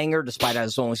in my hangar, despite I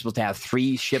was only supposed to have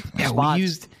 3 ship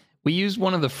spots. We used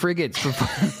one of the frigates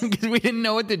because we didn't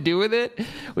know what to do with it.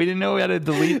 We didn't know how to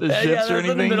delete the ships or in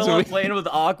the anything. middle So of playing with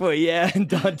Aqua, and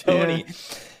Don Tony.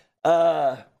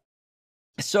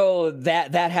 So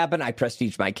that happened. I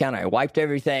prestiged my account. I wiped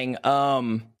everything.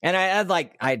 And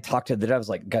I talked to the dev. I was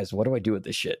like, guys, what do I do with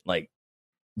this shit? Like,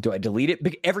 do I delete it?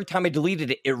 But every time I deleted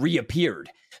it, it reappeared.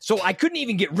 So I couldn't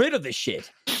even get rid of this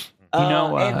shit.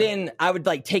 And then I would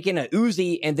like take in a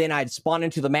Uzi, and then I'd spawn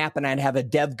into the map, and I'd have a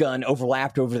dev gun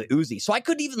overlapped over the Uzi. So I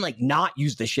couldn't even like not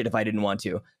use the shit if I didn't want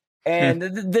to. And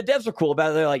the devs are cool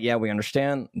about it. They're like, yeah, we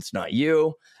understand. It's not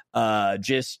you.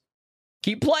 Just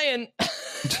keep playing.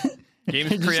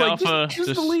 Game's pre-alpha.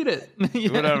 Just delete it.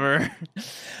 Yeah. Whatever.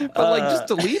 But like just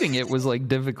deleting it was like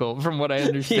difficult from what I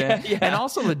understand. Yeah. And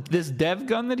also this dev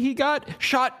gun that he got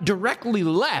shot directly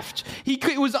left.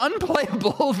 It was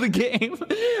unplayable, the game.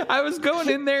 I was going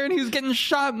in there and he was getting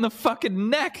shot in the fucking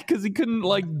neck because he couldn't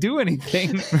like do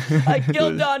anything. I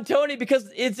killed Don Tony because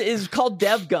it's called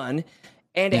Dev Gun,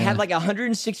 and it had like a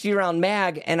 160 round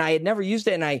mag, and I had never used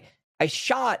it, and I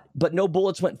shot, but no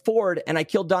bullets went forward, and I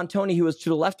killed Don Tony, who was to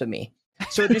the left of me.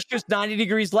 So it just shoots 90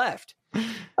 degrees left.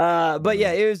 But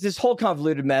yeah, it was this whole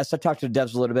convoluted mess. I talked to the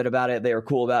devs a little bit about it. They were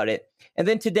cool about it. And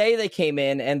then today they came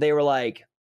in and they were like,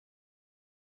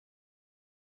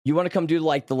 you want to come do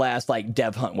like the last like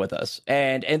dev hunt with us?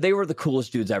 And they were the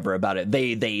coolest dudes ever about it.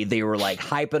 They were like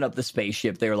hyping up the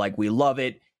spaceship. They were like, we love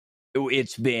it.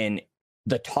 It's been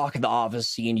the talk of the office,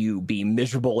 seeing you be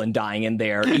miserable and dying in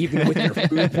there, even with your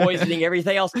food poisoning,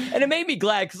 everything else. And it made me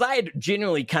glad because I had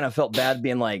genuinely kind of felt bad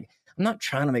being like, I'm not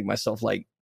trying to make myself like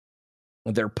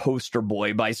their poster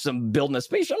boy by some building a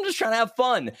spaceship. I'm just trying to have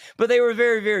fun. But they were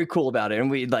very, very cool about it. And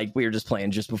we were just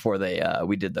playing just before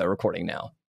we did the recording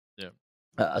now.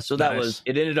 Yeah. So that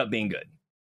it ended up being good.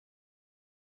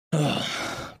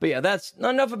 But yeah, that's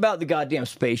not enough about the goddamn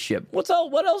spaceship. What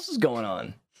else is going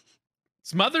on?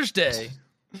 It's Mother's Day.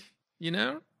 You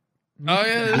know? Oh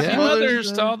yeah, Yeah.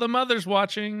 Mothers to all the mothers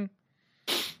watching.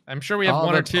 I'm sure we have All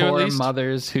one the or two at poor least.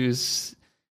 mothers whose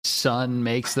son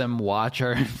makes them watch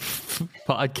our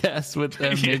podcast with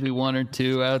them. Maybe one or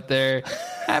two out there.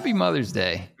 Happy Mother's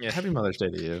Day. Yeah, happy Mother's Day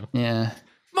to you. Yeah.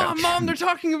 Mom, they're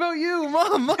talking about you.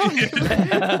 Mom.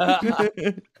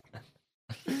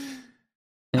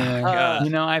 Yeah. God.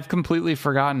 You know, I've completely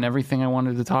forgotten everything I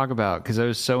wanted to talk about because I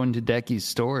was so into Decky's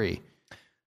story.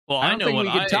 Well, I I don't know think what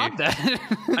we could top that.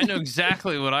 I know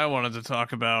exactly what I wanted to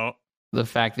talk about. The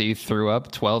fact that you threw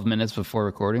up 12 minutes before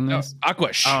recording No, this.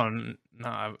 Aquash.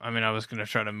 No, I mean, I was going to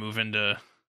try to move into.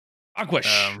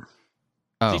 Aquash.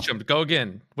 Oh, Z-Chum, go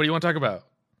again. What do you want to talk about?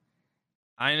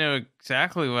 I know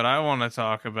exactly what I want to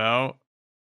talk about.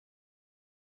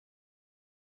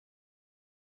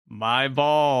 My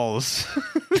balls.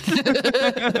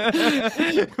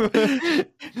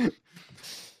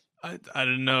 I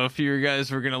didn't know if you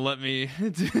guys were gonna let me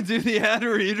do the ad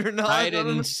read or not. I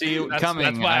didn't see it coming.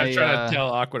 That's why I was trying to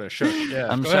tell Aqua to shush. Yeah,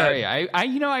 I'm go sorry. ahead.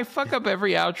 I fuck up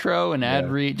every outro and ad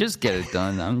read. Just get it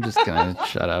done. I'm just gonna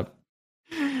shut up.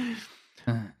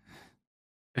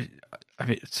 I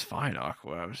mean, it's fine,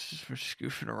 Aqua. I was just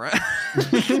goofing around.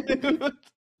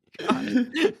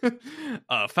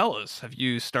 Fellas, have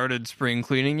you started spring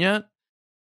cleaning yet?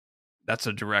 That's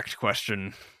a direct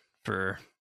question for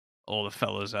all the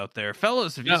fellas out there.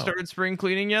 Fellas, have you started spring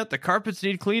cleaning yet? The carpets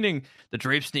need cleaning, the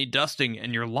drapes need dusting,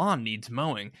 and your lawn needs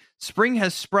mowing. Spring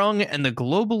has sprung, and the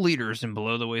global leaders in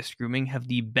below-the-waist grooming have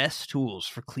the best tools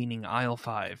for cleaning aisle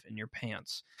 5 in your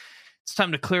pants. It's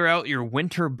time to clear out your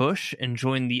winter bush and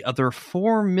join the other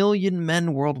 4 million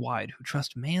men worldwide who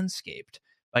trust Manscaped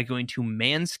by going to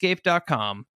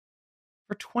manscaped.com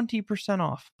for 20%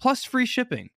 off, plus free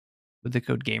shipping with the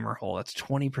code GAMERHOLE. That's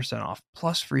 20% off,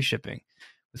 plus free shipping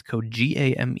with code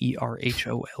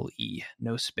GAMERHOLE.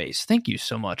 No space. Thank you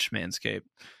so much, Manscaped,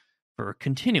 for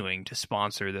continuing to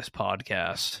sponsor this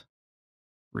podcast.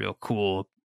 Real cool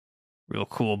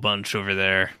bunch over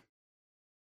there.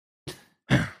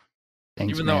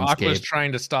 Thanks, Even though Manscaped. Aqua's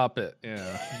trying to stop it.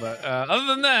 Yeah. But other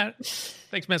than that,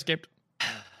 thanks, Manscaped.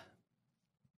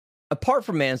 Apart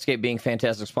from Manscaped being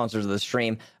fantastic sponsors of the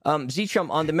stream, Z-Chum,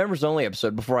 on the members only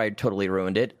episode, before I totally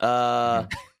ruined it,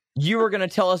 you were going to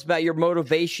tell us about your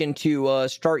motivation to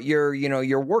start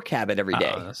your work habit every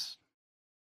day.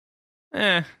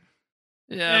 Yeah,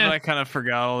 but I kind of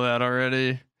forgot all that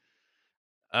already.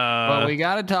 Well, we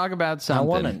got to talk about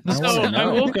something. I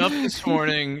woke up this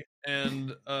morning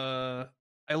and I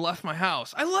left my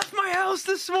house. I left my house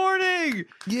this morning.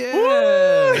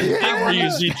 Yeah. Good for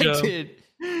you, Z-Chum.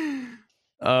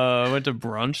 I went to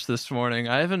brunch this morning.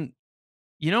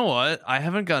 You know what? I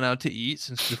haven't gone out to eat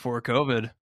since before COVID,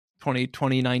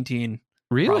 2019.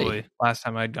 Really? Probably last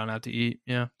time I'd gone out to eat.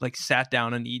 Yeah, like sat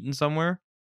down and eaten somewhere.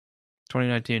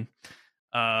 2019.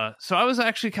 So I was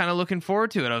actually kind of looking forward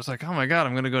to it. I was like, oh my God,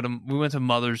 I'm gonna we went to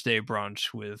Mother's Day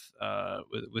brunch with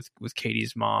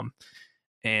Katie's mom,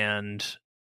 and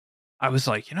I was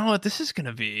like, you know what, this is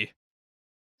gonna be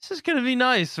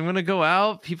nice. I'm gonna go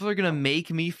out, people are gonna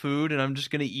make me food, and I'm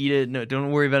just gonna eat it. No,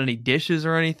 don't worry about any dishes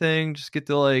or anything, just get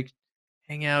to like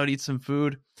hang out, eat some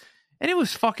food. And it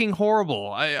was fucking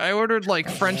horrible. I ordered like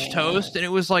French toast, and it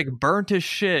was like burnt as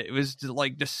shit. It was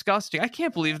like disgusting. I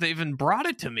can't believe they even brought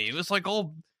it to me. It was like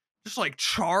all just like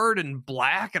charred and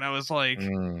black, and I was like,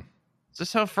 is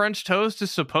this how French toast is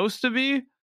supposed to be?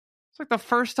 It's like the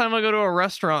first time I go to a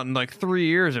restaurant in like 3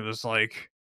 years. It was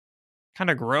like kind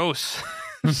of gross.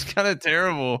 It's kind of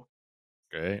terrible.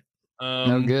 Great.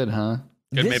 No good, huh?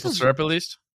 Good maple syrup, at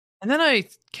least? And then I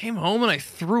came home and I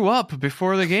threw up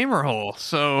before the gamer hole.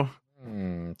 So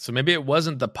So maybe it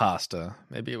wasn't the pasta.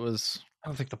 Maybe it was... I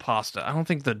don't think the pasta. I don't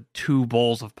think the 2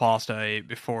 bowls of pasta I ate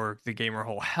before the gamer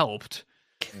hole helped.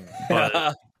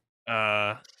 But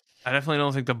I definitely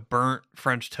don't think the burnt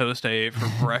French toast I ate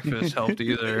for breakfast helped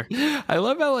either. I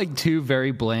love how like 2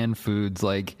 very bland foods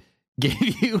like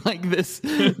gave you like this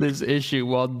issue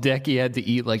while Decky had to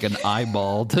eat like an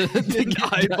eyeball to An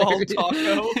eyeball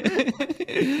taco.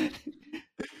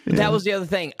 That was the other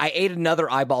thing. I ate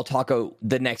another eyeball taco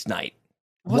the next night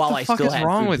What the fuck is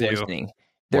wrong with you?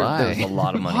 There was a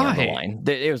lot of money on the Why? line.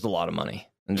 It was a lot of money.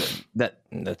 And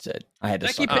that's it. I had to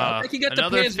Becky suck it. Becky got to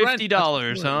Another pay his rent.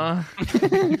 $50, huh?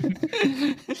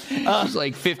 It was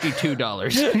like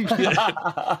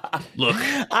 $52. Look,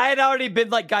 I had already been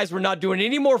like, guys, we're not doing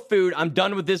any more food. I'm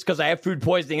done with this because I have food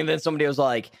poisoning. And then somebody was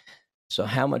like, so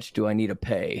how much do I need to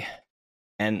pay?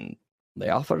 And they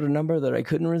offered a number that I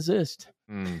couldn't resist.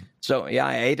 So yeah,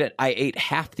 I ate it. I ate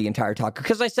half the entire taco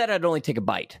because I said I'd only take a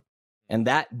bite, and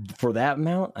that for that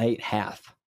amount, I ate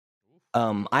half.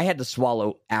 I had to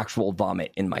swallow actual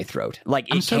vomit in my throat. Like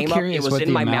it came up, it was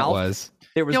in my mouth.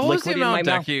 There was liquid in my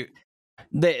mouth.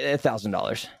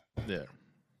 $1,000. Yeah.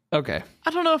 Okay.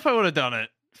 I don't know if I would have done it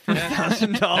for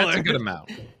 $1,000. That's a good amount.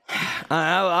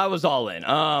 I was all in.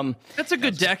 That's a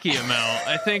good decky amount.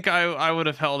 I think I would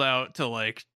have held out to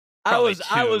like. I was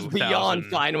probably beyond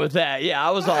 2,000. fine with that. Yeah, I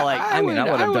was all like, I would have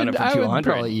done it for I would 200.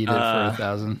 probably eat it for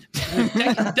 1,000.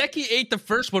 Decky ate the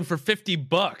first one for $50.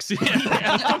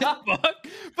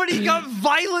 But he got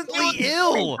violently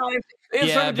ill. It was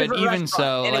Yeah, from a but different even restaurant,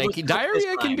 so, and it like was cooked diarrhea this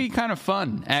can time. be kind of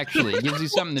fun. Actually, it gives you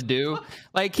something to do.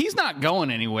 Like he's not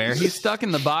going anywhere. He's stuck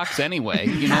in the box anyway.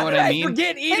 You know How what did I mean?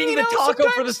 forget eating you the know, taco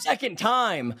for the sometimes- second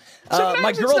time. sometimes My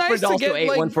it's girlfriend nice to also get, ate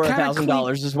like, one for kinda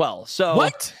 $1,000 as well. So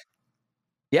What?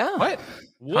 Yeah, What?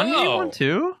 Honey ate Whoa. one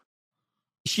too.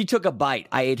 she took a bite.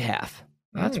 I ate half.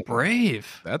 That's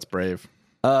brave. That's brave.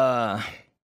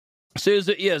 So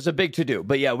it was a big to do,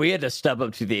 but yeah, we had to step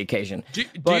up to the occasion. Do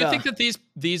But, you think that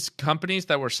these companies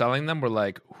that were selling them were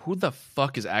like, who the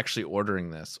fuck is actually ordering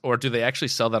this? Or do they actually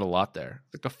sell that a lot there?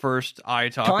 Like the first taco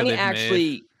Tanya they've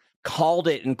actually made. called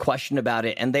it and questioned about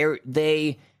it, and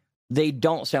they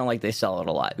don't sound like they sell it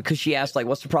a lot because she asked like,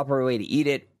 "What's the proper way to eat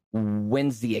it?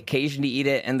 When's the occasion to eat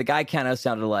it?" And the guy kind of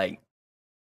sounded like,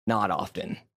 "Not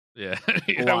often." Yeah,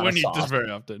 A lot I wouldn't of eat this sauce. very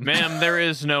often. Ma'am, there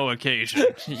is no occasion.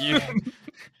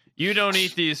 You don't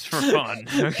eat these for fun,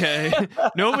 okay?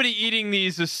 Nobody eating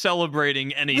these is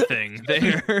celebrating anything.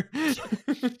 They're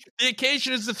The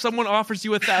occasion is if someone offers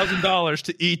you $1,000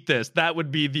 to eat this. That would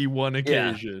be the one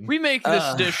occasion. we make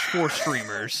this dish for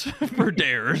streamers, for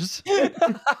dares.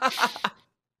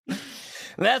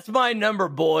 That's my number,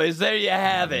 boys. There you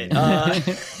have it.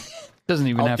 Doesn't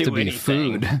even I'll have do to be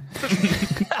anything. food.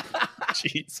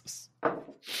 Jesus.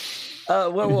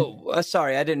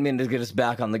 Sorry, I didn't mean to get us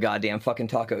back on the goddamn fucking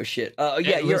taco shit. Yeah,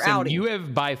 Hey, you're listen, out. You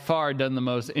have by far done the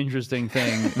most interesting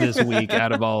thing this week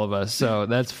out of all of us, so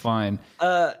that's fine.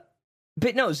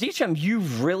 But no, Zicham,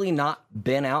 you've really not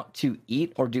been out to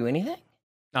eat or do anything?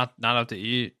 Not out to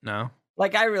eat, no.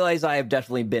 Like, I realize I have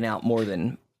definitely been out more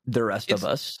than the rest of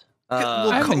us.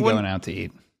 well, I've been when- going out to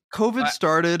eat. COVID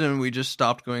started and we just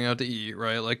stopped going out to eat,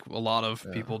 right? Like a lot of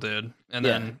people did. And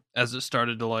Yeah. then as it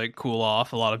started to like cool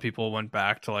off, a lot of people went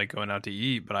back to like going out to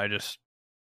eat. But I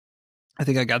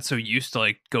think I got so used to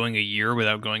like going a year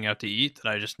without going out to eat that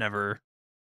I just never.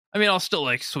 I mean, I'll still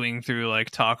like swing through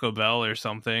like Taco Bell or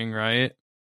something, right?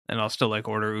 And I'll still like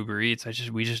order Uber Eats.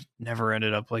 We just never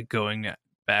ended up like going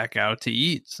back out to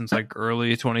eat since like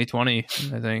early 2020,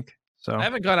 I think. So I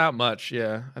haven't gone out much.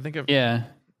 Yeah, I think I've. Yeah,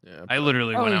 Yeah, I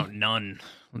literally went Probably- out none.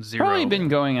 Zero. probably been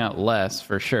going out less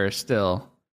for sure still.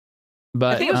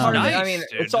 But I think it's part of it. I nice, mean,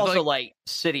 dude. it's also Like- like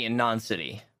city and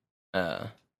non-city.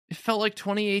 It felt like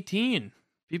 2018.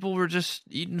 People were just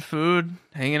eating food,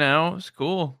 hanging out. It was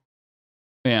cool.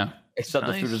 yeah, Except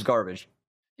the Nice. food is garbage.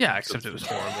 Yeah, except it was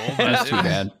horrible. that's but too it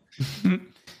was- bad.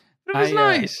 It was I,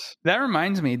 nice. That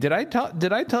reminds me. Did I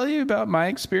tell you about my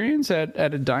experience at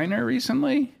a diner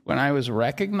recently when I was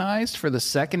recognized for the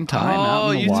second time out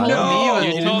in the you told wild? me.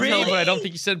 you You told really? me, but I don't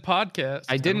think you said podcast.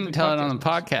 I didn't tell it on the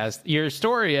podcast. Your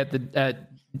story at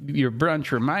your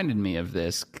brunch reminded me of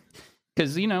this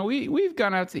because we've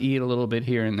gone out to eat a little bit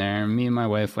here and there. Me and my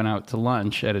wife went out to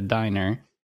lunch at a diner,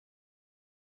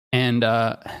 and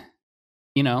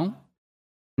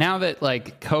now that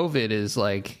like COVID is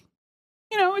like.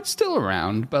 It's still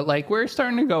around, but like we're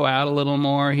starting to go out a little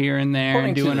more here and there According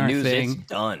and to doing the our news, thing. it's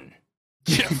done.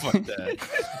 Yeah, fuck that.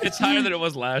 It's higher than it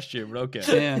was last year, but okay.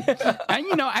 Yeah.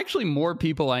 And actually more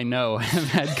people I know have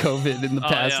had COVID in the Oh,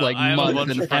 past yeah, like I have a month bunch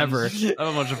than of friends. ever. I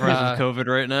have a bunch of friends with COVID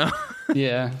right now.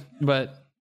 Yeah, but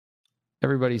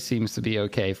everybody seems to be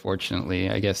okay,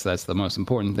 fortunately. I guess that's the most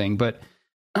important thing. But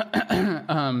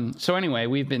so anyway,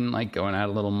 we've been like going out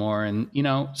a little more, and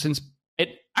since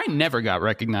I never got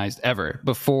recognized ever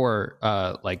before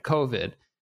like COVID.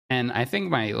 And I think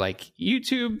my like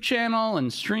YouTube channel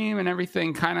and stream and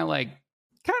everything kind of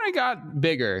got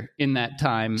bigger in that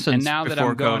time. Since and now that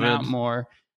before I'm going COVID. out more,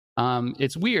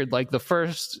 it's weird. Like the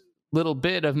first little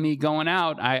bit of me going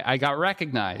out, I got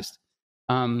recognized.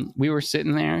 We were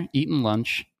sitting there eating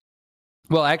lunch.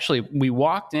 Well, actually, we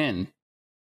walked in,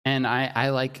 and I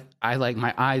like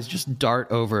my eyes just dart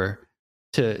over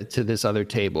to this other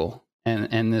table,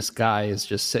 and this guy is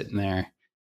just sitting there,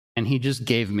 and he just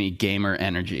gave me gamer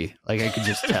energy. Like I could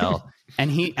just tell,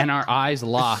 and our eyes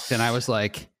locked, and I was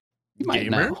like, "You might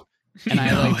Gamer? know."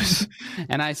 And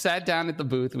and I sat down at the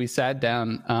booth. We sat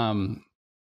down,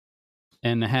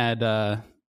 and had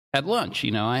lunch.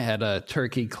 I had a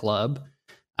turkey club,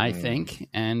 I think,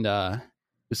 and it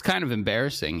was kind of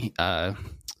embarrassing.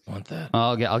 Want that?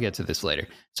 I'll get to this later.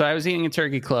 So I was eating a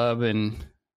turkey club, and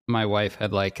my wife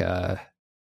had like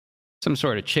some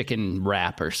sort of chicken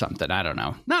wrap or something. I don't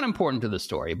know. Not important to the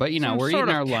story, but Some we're sort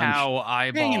eating our of lunch. cow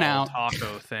eyeball hanging out.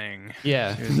 taco thing.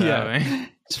 Yeah, She was having.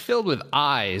 it's filled with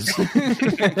eyes.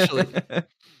 Actually,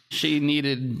 she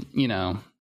needed,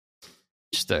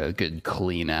 just a good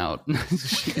clean out.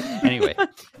 Anyway,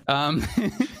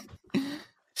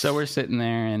 so we're sitting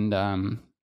there, and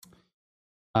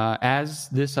as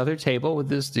this other table with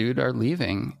this dude are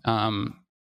leaving,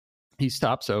 he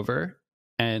stops over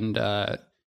and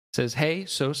says, "Hey,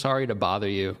 so sorry to bother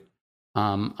you.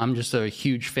 I'm just a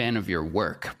huge fan of your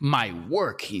work." My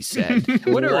work, he said.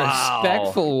 What a Wow.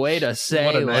 respectful way to say,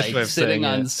 What a nice like way of sitting saying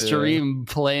on it, stream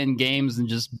playing games and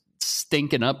just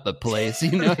stinking up the place.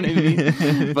 You know what I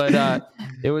mean? But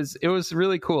it was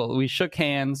really cool. We shook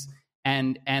hands,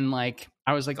 and like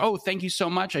I was like, "Oh, thank you so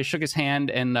much." I shook his hand,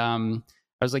 and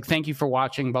I was like, "Thank you for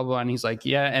watching," blah, blah, blah. And he's like,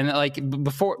 "Yeah." And like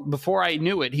before I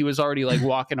knew it, he was already like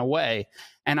walking away.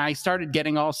 And I started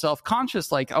getting all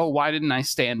self-conscious, like, "Oh, why didn't I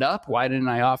stand up? Why didn't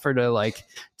I offer to like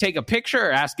take a picture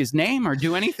or ask his name or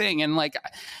do anything?" And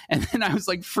then I was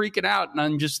like freaking out, and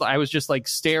I was just like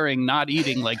staring, not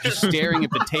eating, like just staring at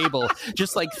the table,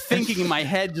 just like thinking in my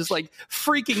head, just like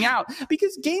freaking out,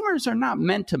 because gamers are not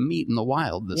meant to meet in the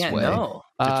wild this way. No.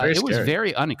 very It was scary.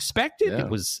 very unexpected. Yeah. It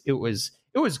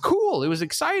was cool. It was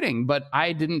exciting, but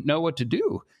I didn't know what to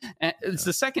do. And it's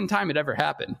the second time it ever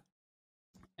happened.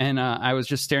 And I was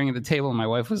just staring at the table, and my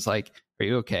wife was like, "Are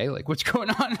you okay? Like, what's going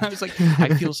on?" And I was like, "I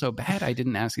feel so bad. I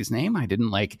didn't ask his name. I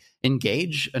didn't like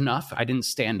engage enough. I didn't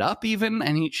stand up even."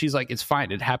 And she's like, "It's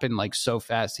fine. It happened like so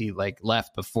fast. He like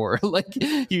left before like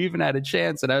you even had a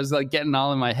chance." And I was like getting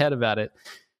all in my head about it.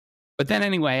 But then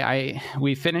anyway,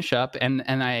 we finish up, and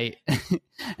I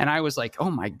and I was like,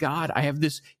 "Oh my God, I have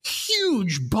this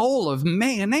huge bowl of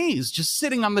mayonnaise just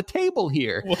sitting on the table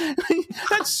here.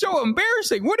 That's so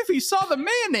embarrassing. What if he saw the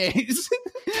mayonnaise?"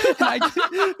 And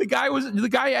the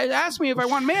guy asked me if I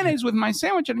want mayonnaise with my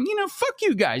sandwich, and fuck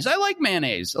you guys. I like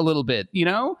mayonnaise a little bit, It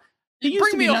used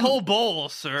Bring to me be a none- whole bowl,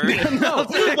 sir. No,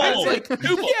 Two I was bowls. like,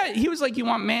 Two bowls. yeah, he was like, "You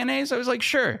want mayonnaise?" I was like,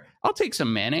 "Sure, I'll take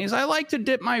some mayonnaise. I like to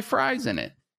dip my fries in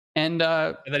it." And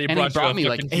And then he he brought, brought you me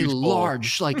like fucking a huge bowl.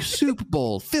 large like soup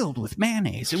bowl filled with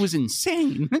mayonnaise. It was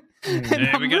insane. And Hey,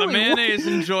 I'm we got really a mayonnaise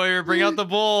enjoyer. Bring out the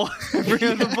bowl. Bring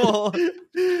out the bowl.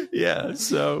 Yeah,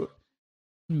 so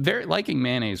liking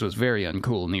mayonnaise was very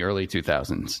uncool in the early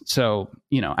 2000s. So,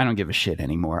 I don't give a shit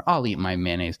anymore. I'll eat my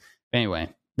mayonnaise. Anyway,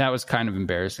 that was kind of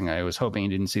embarrassing. I was hoping he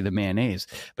didn't see the mayonnaise.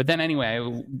 But then anyway,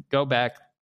 I go back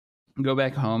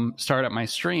home, start up my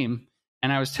stream,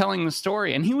 and I was telling the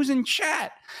story, and he was in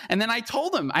chat. And then I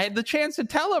told him, I had the chance to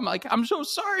tell him, like, "I'm so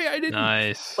sorry I didn't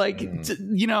Nice.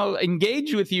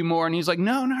 engage with you more." And he's like,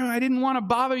 no, I didn't want to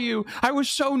bother you. I was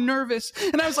so nervous.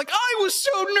 And I was like, I was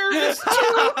so nervous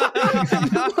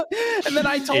too. And then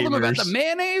I told him about the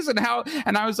mayonnaise and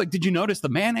I was like, "Did you notice the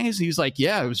mayonnaise?" He's like,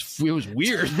 "Yeah, it was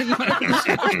weird."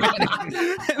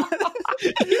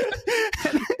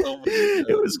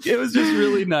 It was just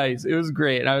really nice. It was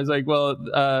great. And I was like, "Well,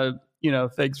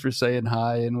 thanks for saying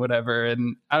hi and whatever."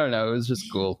 And I don't know, it was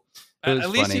just cool. It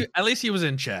was funny. At least he was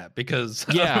in chat, because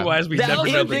Yeah. otherwise we That never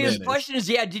was know the the biggest mayonnaise. question is,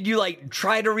 did you like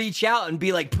try to reach out and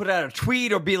be like, put out a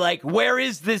tweet or be like, "Where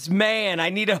is this man? I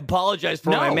need to apologize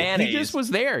for my mayonnaise." he just was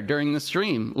there during the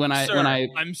stream when Sir, I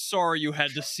I'm sorry you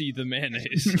had to see the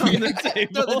mayonnaise on the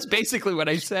table. No, that's basically what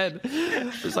I said.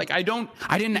 It was like, I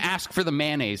didn't ask for the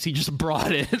mayonnaise. He just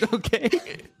brought it. Okay.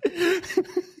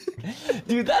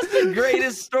 Dude, that's the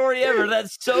greatest story ever.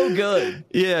 That's so good.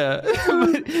 Yeah.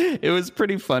 It was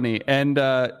pretty funny. And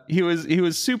he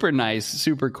was super nice,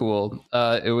 super cool.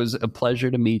 It was a pleasure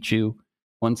to meet you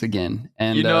once again.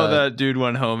 And that dude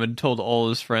went home and told all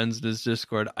his friends in his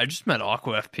Discord, "I just met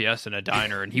Aqua FPS in a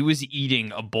diner, and he was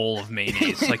eating a bowl of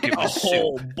mayonnaise like it was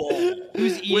soup. bowl. He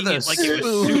was eating it like it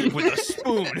was soup with a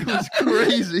spoon. It was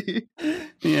Crazy.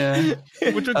 yeah.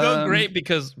 Which would go Um, great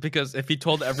because if he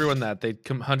told everyone that, they'd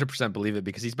 100% believe it,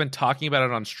 because he's been talking about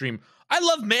it on stream. I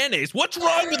love mayonnaise. What's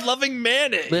wrong with loving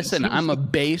mayonnaise? Listen, I'm a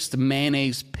based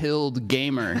mayonnaise pilled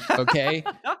gamer, okay?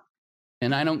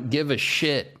 And I don't give a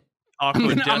shit.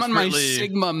 Aqua I'm on my desperately-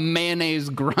 Sigma mayonnaise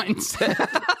grind set.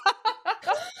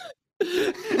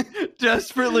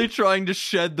 desperately trying to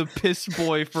shed the piss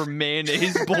boy for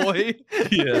mayonnaise boy.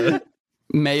 Yeah.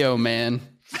 Mayo man.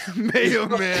 Mayo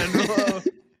man.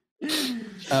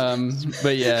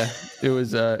 But yeah, it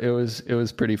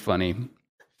was pretty funny.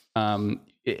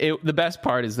 The best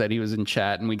part is that he was in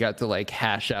chat and we got to like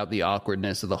hash out the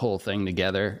awkwardness of the whole thing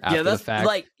together after Yeah, the that's fact,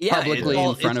 like, publicly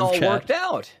in front it's of all chat. worked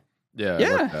out. Yeah. It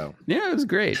worked Yeah, out. yeah, it was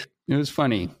great. It was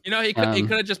funny. You know, he could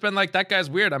have just been like, that guy's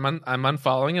weird. I'm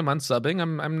unfollowing him, unsubbing.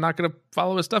 I'm not gonna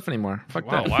follow his stuff anymore. Fuck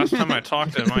Wow, that. last time I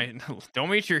talked to him, don't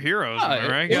meet your heroes, am I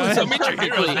right, It was guys? a Don't meet your heroes.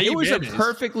 perfectly- How it you was a been?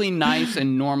 perfectly nice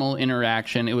and normal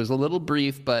interaction. It was a little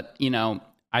brief, but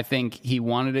I think he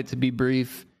wanted it to be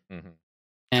brief. Mhm.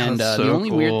 And That's the so only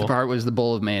cool. weird part was the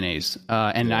bowl of mayonnaise.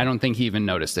 And I don't think he even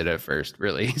noticed it at first,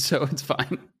 really. So it's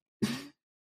fine.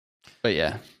 But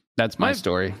yeah, that's my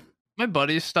story. My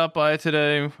buddies stopped by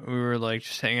today. We were like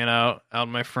just hanging out in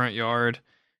my front yard.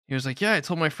 He was like, "Yeah, I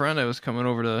told my friend I was coming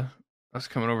over to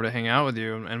hang out with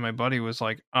you." And my buddy was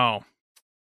like, "Oh,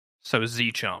 so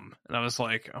Z-Chum." And I was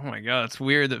like, "Oh my god, it's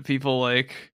weird that people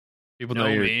like People know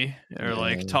you're me or Yeah.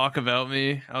 like talk about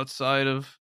me outside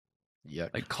of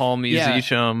Yuck. like call me Yeah.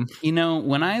 Z-Chum."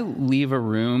 When I leave a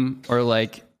room or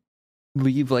like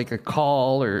leave like a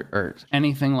call or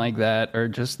anything like that, or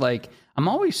just like, I'm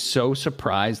always so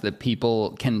surprised that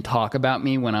people can talk about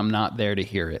me when I'm not there to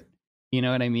hear it. You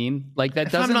know what I mean? Like that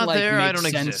If I'm doesn't not like there, make I don't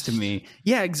sense exist. to me.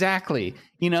 Yeah, exactly.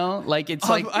 Like it's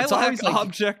like I it's lack always like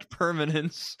object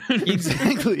permanence.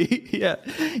 exactly. Yeah,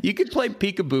 you could play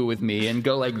peekaboo with me and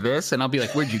go like this, and I'll be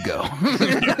like, "Where'd you go?"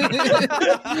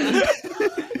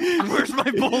 Where's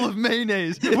my bowl of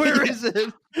mayonnaise? Where is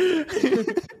it?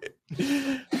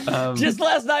 Just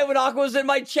last night when Aqua was in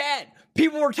my chat,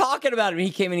 people were talking about him.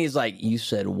 He came in, he's like, "You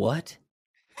said what?"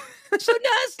 So no,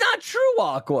 it's not true,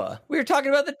 Aqua. We were talking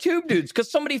about the tube dudes because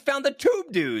somebody found the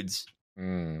tube dudes.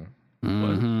 Mm.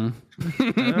 Mhm.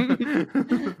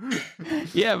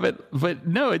 Yeah, but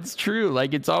no, it's true.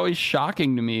 Like it's always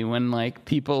shocking to me when like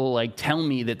people like tell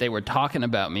me that they were talking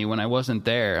about me when I wasn't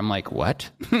there. I'm like, "What?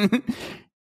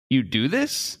 You do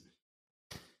this?"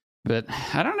 But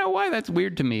I don't know why that's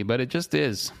weird to me, but it just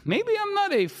is. Maybe I'm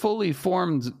not a fully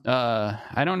formed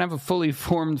I don't have a fully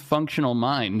formed functional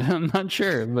mind. I'm not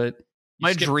sure, but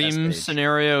My skip that dream stage.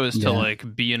 scenario is to Yeah.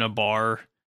 like be in a bar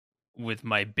with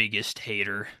my biggest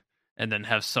hater and then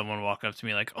have someone walk up to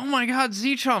me like, "Oh my god,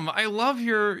 Z-Chum, I love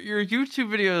your YouTube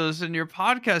videos and your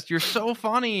podcast. You're so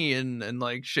funny," and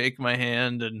like shake my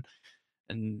hand and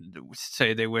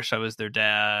say they wish I was their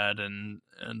dad and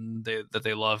that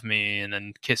they love me and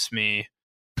then kiss me.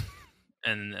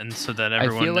 And so that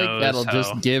everyone I feel like knows that'll how...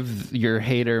 just give your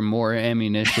hater more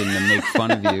ammunition to make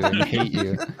fun of you and hate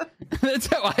you. That's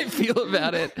how I feel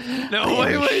about it. No,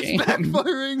 wait, it's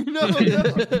backfiring.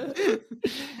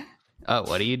 No.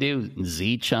 What do you do?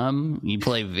 Z-Chum? You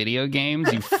play video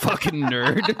games? You fucking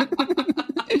nerd.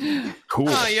 Cool.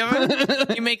 Oh,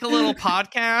 you make a little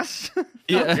podcast?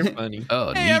 Yeah. You're funny.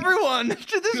 Oh, Hey, neat. everyone!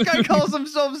 This guy calls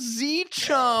himself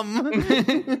Z-Chum.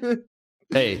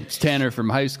 Hey, it's Tanner from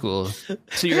high school.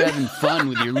 So you're having fun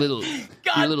with your little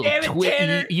God damn it,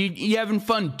 Tanner. You having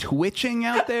fun twitching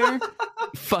out there? You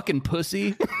fucking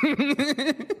pussy.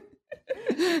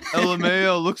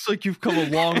 LMAO, looks like you've come a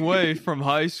long way from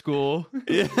high school.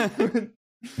 Yeah.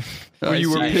 Where you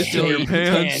were pissing your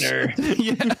pants. Tanner.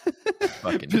 Yeah.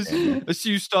 Fucking I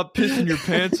see you stopped pissing your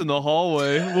pants in the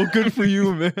hallway. Well, good for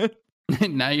you, man.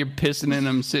 Now you're pissing in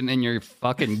them sitting in your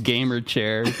fucking gamer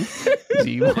chair. So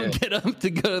you won't get up to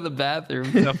go to the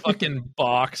bathroom. In a fucking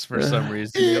box for some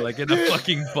reason. You're like in a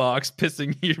fucking box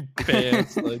pissing your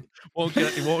pants. Like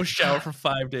you won't shower for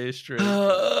 5 days straight.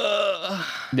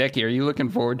 Decky, are you looking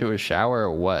forward to a shower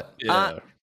or what? Yeah.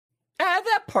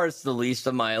 That part's the least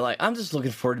of my like. I'm just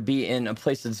looking forward to be in a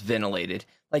place that's ventilated.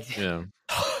 Like, Yeah.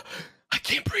 I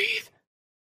can't breathe.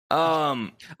 I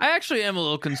actually am a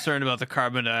little concerned about the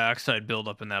carbon dioxide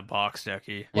buildup in that box,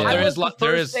 Decky. Well, I there was is the lo-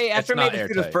 there first is day it's after I not made it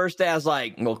through the airtight. first day. I was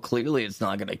like, well, clearly it's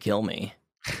not gonna kill me.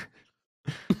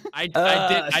 I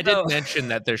so- did mention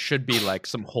that there should be like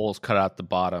some holes cut out the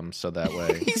bottom so that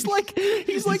way. He's like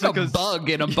like a a bug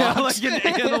in a yeah, box. like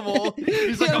an animal.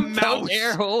 He's like Yeah, a poke mouse.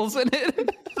 air holes in it.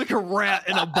 Like a rat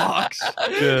in a box.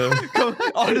 Yeah.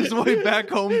 On his way back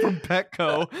home from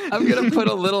Petco. I'm gonna put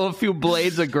a few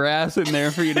blades of grass in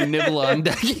there for you to nibble on,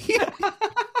 Decky.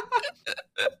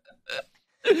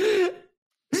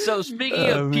 So speaking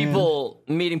Oh, of man. people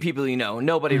meeting people you know,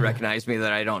 nobody recognized me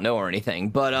that I don't know or anything.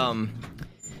 But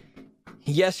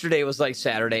yesterday was like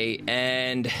Saturday,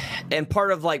 and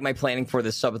part of like my planning for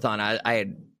this subathon, I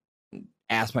had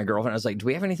asked my girlfriend, I was like, "Do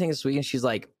we have anything this week?" And she's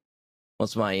like,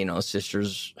 "What's my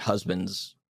sister's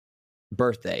husband's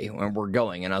birthday when we're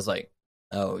going?" And I was like,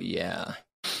 "Oh yeah.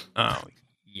 Oh,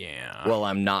 yeah. Well,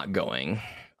 I'm not going.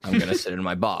 I'm gonna sit in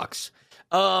my box."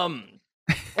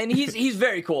 And he's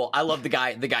very cool. I love the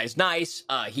guy. The guy's nice.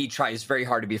 He tries very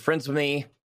hard to be friends with me.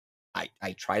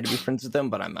 I try to be friends with him,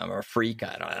 but I'm a freak.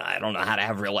 I don't know how to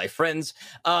have real life friends.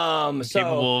 So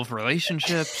Capable of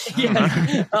relationships.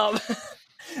 yeah.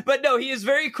 But no, he is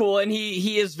very cool, and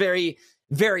he is very,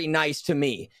 very nice to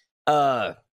me.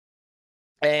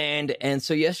 And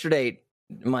so yesterday,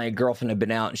 my girlfriend had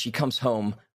been out, and she comes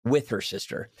home with her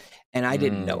sister, and I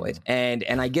didn't know it. And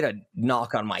I get a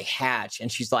knock on my hatch,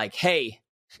 and she's like, "Hey,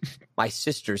 my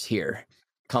sister's here.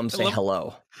 Come say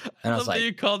hello." And I was love that like,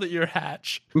 you called it your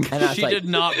hatch. and I was She like, did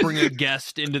not bring a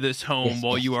guest into this home Yes,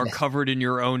 while yes, you are yes. covered in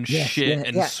your own Yes, shit yeah,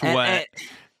 and yeah. sweat.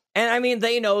 And I mean,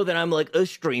 they know that I'm like a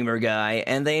streamer guy,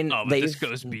 and Oh, but they this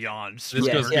goes beyond. This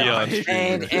goes beyond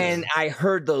streamer. and I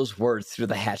heard those words through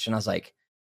the hatch, and I was like,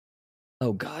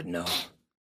 "Oh God, no,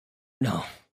 no."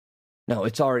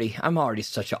 I'm already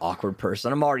such an awkward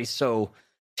person. I'm already so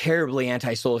terribly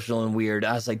antisocial and weird.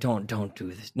 I was like, don't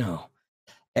do this. No.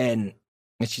 And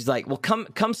she's like, "Well,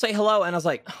 come say hello." And I was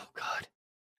like, "Oh God.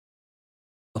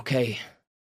 Okay."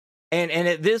 And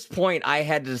at this point I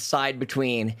had to decide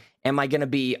between, am I going to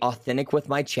be authentic with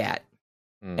my chat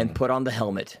and put on the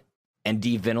helmet and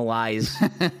devenilize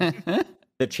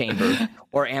the chamber,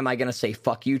 or am I going to say,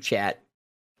 "Fuck you, chat.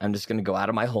 I'm just going to go out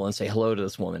of my hole and say hello to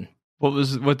this woman"?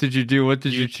 What did you do? What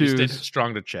did you stayed choose?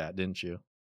 strong to chat, didn't you?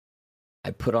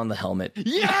 I put on the helmet.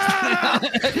 Yeah!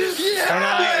 And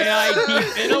I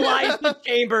deventilized the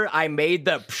chamber. I made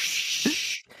the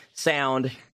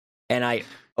sound, and I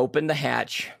opened the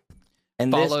hatch.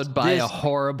 And Followed by a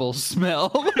horrible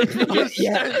smell.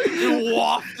 yeah. You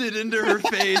wafted into her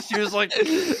face. She was like,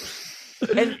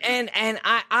 And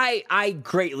I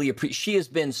greatly appreciate. She has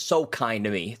been so kind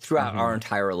to me throughout our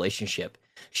entire relationship.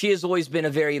 She has always been a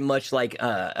very much like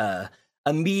a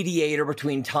mediator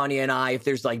between Tanya and I. If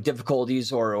there's like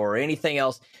difficulties or anything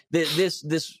else,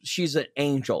 this she's an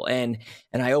angel. And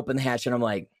I open the hatch and I'm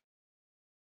like,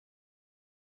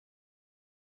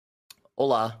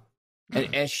 "Hola,"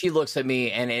 and she looks at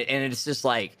me and it's just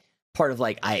like part of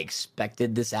like, I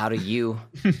expected this out of you.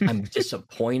 I'm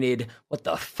disappointed. What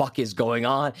the fuck is going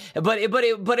on? But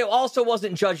it also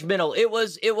wasn't judgmental. It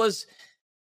was.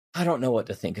 I don't know what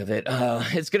to think of it.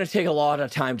 It's going to take a lot of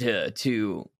time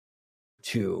to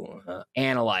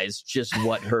analyze just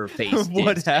what her face did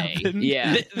What say. happened?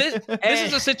 Yeah. This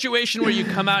is a situation where you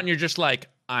come out and you're just like,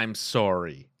 "I'm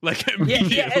sorry." Like Yeah,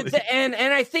 immediately. and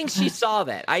I think she saw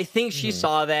that. I think she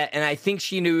saw that, and I think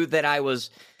she knew that I was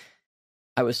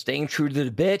staying true to the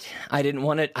bit. I didn't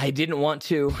want it. I didn't want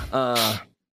to.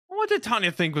 what did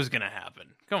Tanya think was going to happen?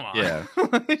 Come on. Yeah.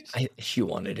 She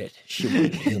wanted it. She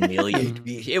wanted to humiliate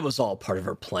me. It was all part of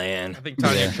her plan. I think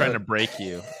Tanya's trying to break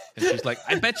you. And she's like,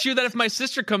 "I bet you that if my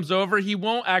sister comes over, he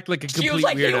won't act like a complete She was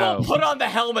like, "You won't weirdo." put on the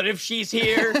helmet if she's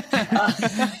here."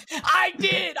 I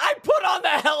did. I put on the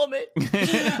helmet.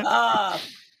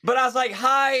 But I was like,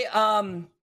 "Hi,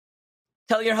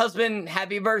 tell your husband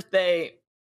happy birthday."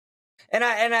 And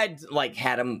I'd like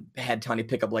had Tanya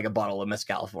pick up like a bottle of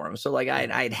mezcal for him. So like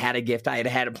I'd had a gift. I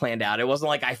had it planned out. It wasn't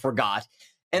like I forgot.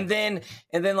 And then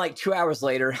like 2 hours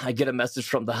later, I get a message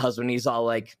from the husband. He's all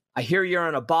like, "I hear you're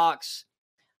in a box.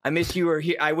 I miss you were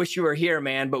here. I wish you were here,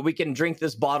 man, but we can drink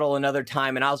this bottle another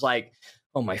time." And I was like,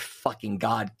 "Oh my fucking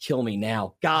God, kill me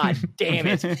now. God damn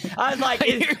it." I was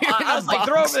like,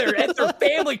 they're over there at their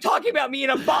family talking about me in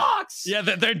a box. Yeah,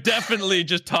 they're definitely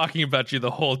just talking about you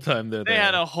the whole time they're They there.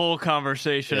 had a whole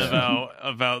conversation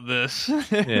about this.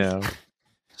 Yeah.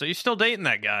 So you still dating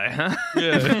that guy, huh?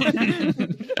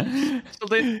 Yeah. Still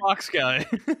dating the box guy.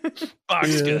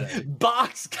 Box guy.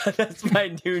 Box, that's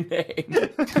my new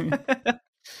name.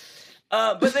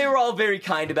 But they were all very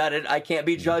kind about it. I can't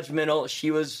be judgmental. She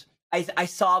was. I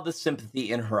saw the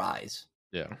sympathy in her eyes.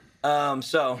 Yeah.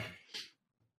 So.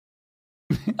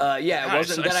 Yeah, it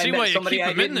wasn't that I see why met you somebody keep I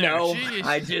them in didn't there. know. Jeez.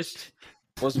 I just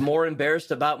was more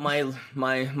embarrassed about my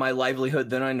livelihood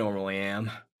than I normally am.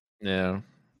 Yeah.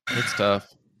 It's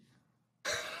tough.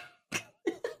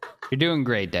 You're doing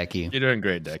great, Decky. You're doing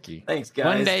great, Decky. Thanks, guys.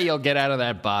 One day you'll get out of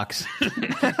that box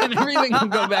and everything will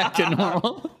go back to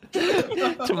normal.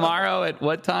 Tomorrow at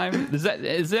what time?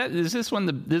 Is this when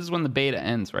the beta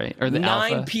ends, right? Or the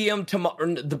 9 alpha? p.m.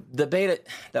 tomorrow. The beta.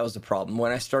 That was the problem.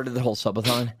 When I started the whole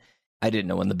subathon, I didn't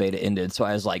know when the beta ended, so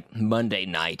I was like, Monday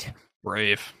night.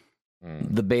 Brave.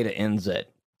 The beta ends at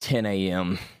 10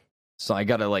 a.m. So I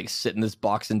gotta like sit in this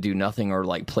box and do nothing, or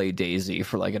like play DayZ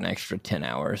for like an extra 10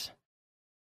 hours.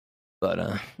 But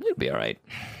it'll be all right.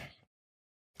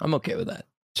 I'm okay with that.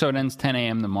 So it ends 10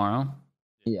 a.m. tomorrow?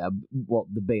 Yeah, well,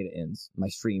 the beta ends. My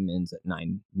stream ends at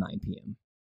 9 p.m.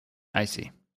 I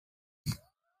see.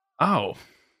 Oh,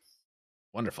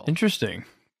 Wonderful. interesting.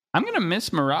 I'm going to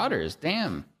miss Marauders.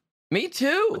 Damn. Me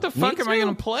too. What the fuck am I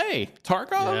going to play?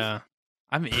 Tarkov? Yeah.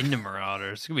 I'm into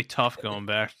Marauders. It's going to be tough going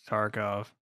back to Tarkov.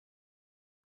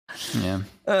 Yeah.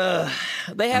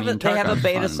 They have I mean, they have a Tarkov's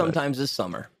beta fun, but- sometimes this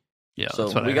summer. Yeah, So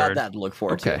that's what we I got heard. that to look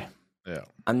forward Okay. to. Yeah.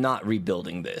 I'm not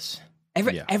rebuilding this.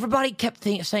 Yeah. Everybody kept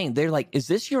saying, they're like, is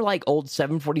this your like old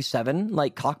 747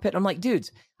 like cockpit? I'm like,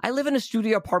 dudes, I live in a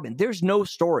studio apartment. There's no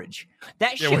storage.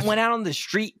 That shit went out on the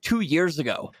street 2 years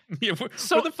ago. Yeah, where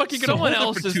the fuck are you gonna Someone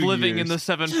hold it else for is 2 living years? in the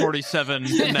 747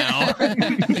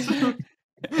 now.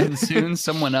 And soon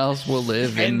someone else will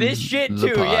live in And this shit the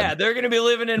too. pod. Yeah, they're going to be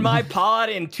living in my pod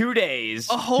in 2 days.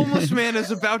 A homeless man is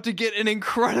about to get an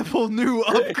incredible new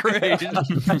upgrade.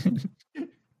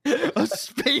 A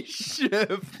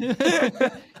spaceship.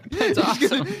 That's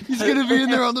awesome. He's gonna be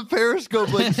in there on the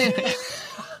periscope like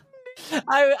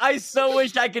I so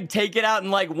wish I could take it out in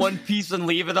like one piece and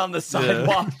leave it on the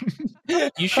sidewalk.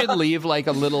 You should leave like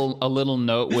a little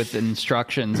note with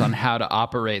instructions on how to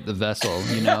operate the vessel,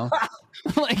 you know?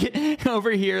 Like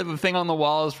over here, the thing on the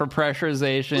wall is for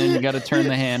pressurization. You got to turn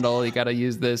the handle. You got to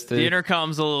use this to. The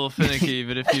intercom's a little finicky,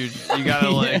 but if you gotta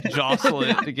like jostle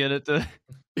it to get it to.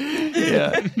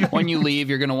 Yeah. When you leave,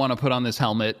 you're gonna want to put on this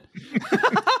helmet.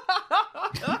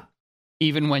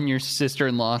 Even when your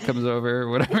sister-in-law comes over or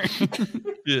whatever.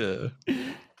 Yeah.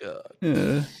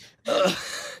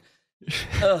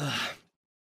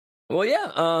 Well,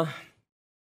 yeah.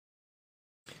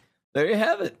 There you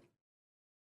have it.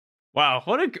 Wow,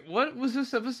 what was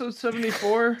this episode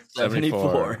 74?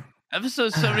 74.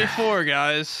 Episode 74,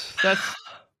 guys.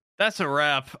 That's a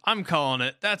wrap. I'm calling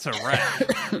it. That's a wrap.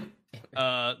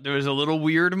 There was a little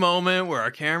weird moment where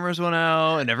our cameras went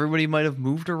out and everybody might have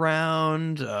moved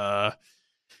around.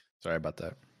 Sorry about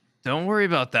that. Don't worry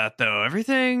about that though.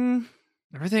 Everything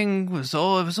was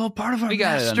all part of our We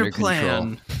got it master under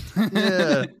plan.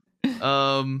 Yeah.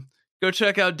 Go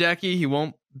check out Decky. He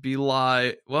won't be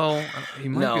live. Well, he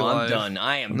might No, be live. I'm done.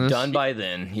 I am This- done by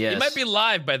then. Yes. He might be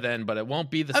live by then, but it won't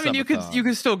be the I mean, you could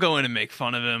subathon. still go in and make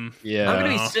fun of him. Yeah. I'm gonna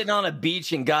be No. sitting on a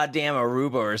beach in goddamn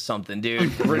Aruba or something,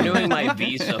 dude. Renewing my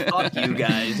visa. Fuck you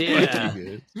guys.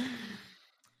 Yeah.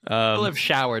 We'll have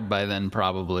showered by then,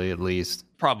 probably, at least.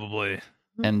 Probably.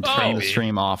 And turn the Maybe.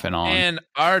 stream off and on. And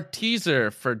our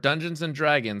teaser for Dungeons and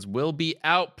Dragons will be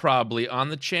out probably on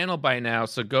the channel by now,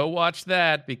 so go watch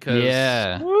that because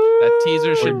yeah. that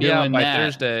teaser should We're be out doing by that.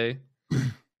 Thursday.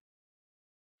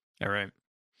 All right.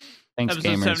 Thanks, Episode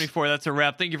gamers. 74. That's a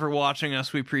wrap. Thank you for watching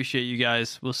us. We appreciate you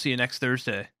guys. We'll see you next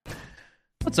Thursday.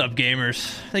 What's up, gamers?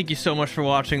 Thank you so much for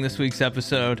watching this week's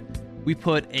episode. We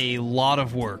put a lot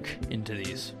of work into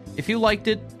these. If you liked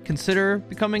it, consider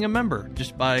becoming a member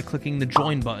just by clicking the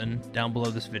join button down below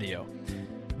this video.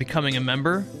 Becoming a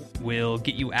member will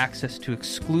get you access to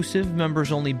exclusive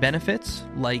members-only benefits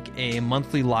like a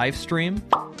monthly live stream,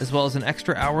 as well as an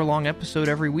extra hour-long episode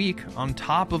every week on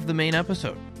top of the main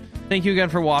episode. Thank you again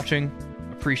for watching.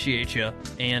 Appreciate you.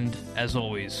 And as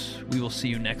always, we will see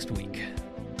you next week.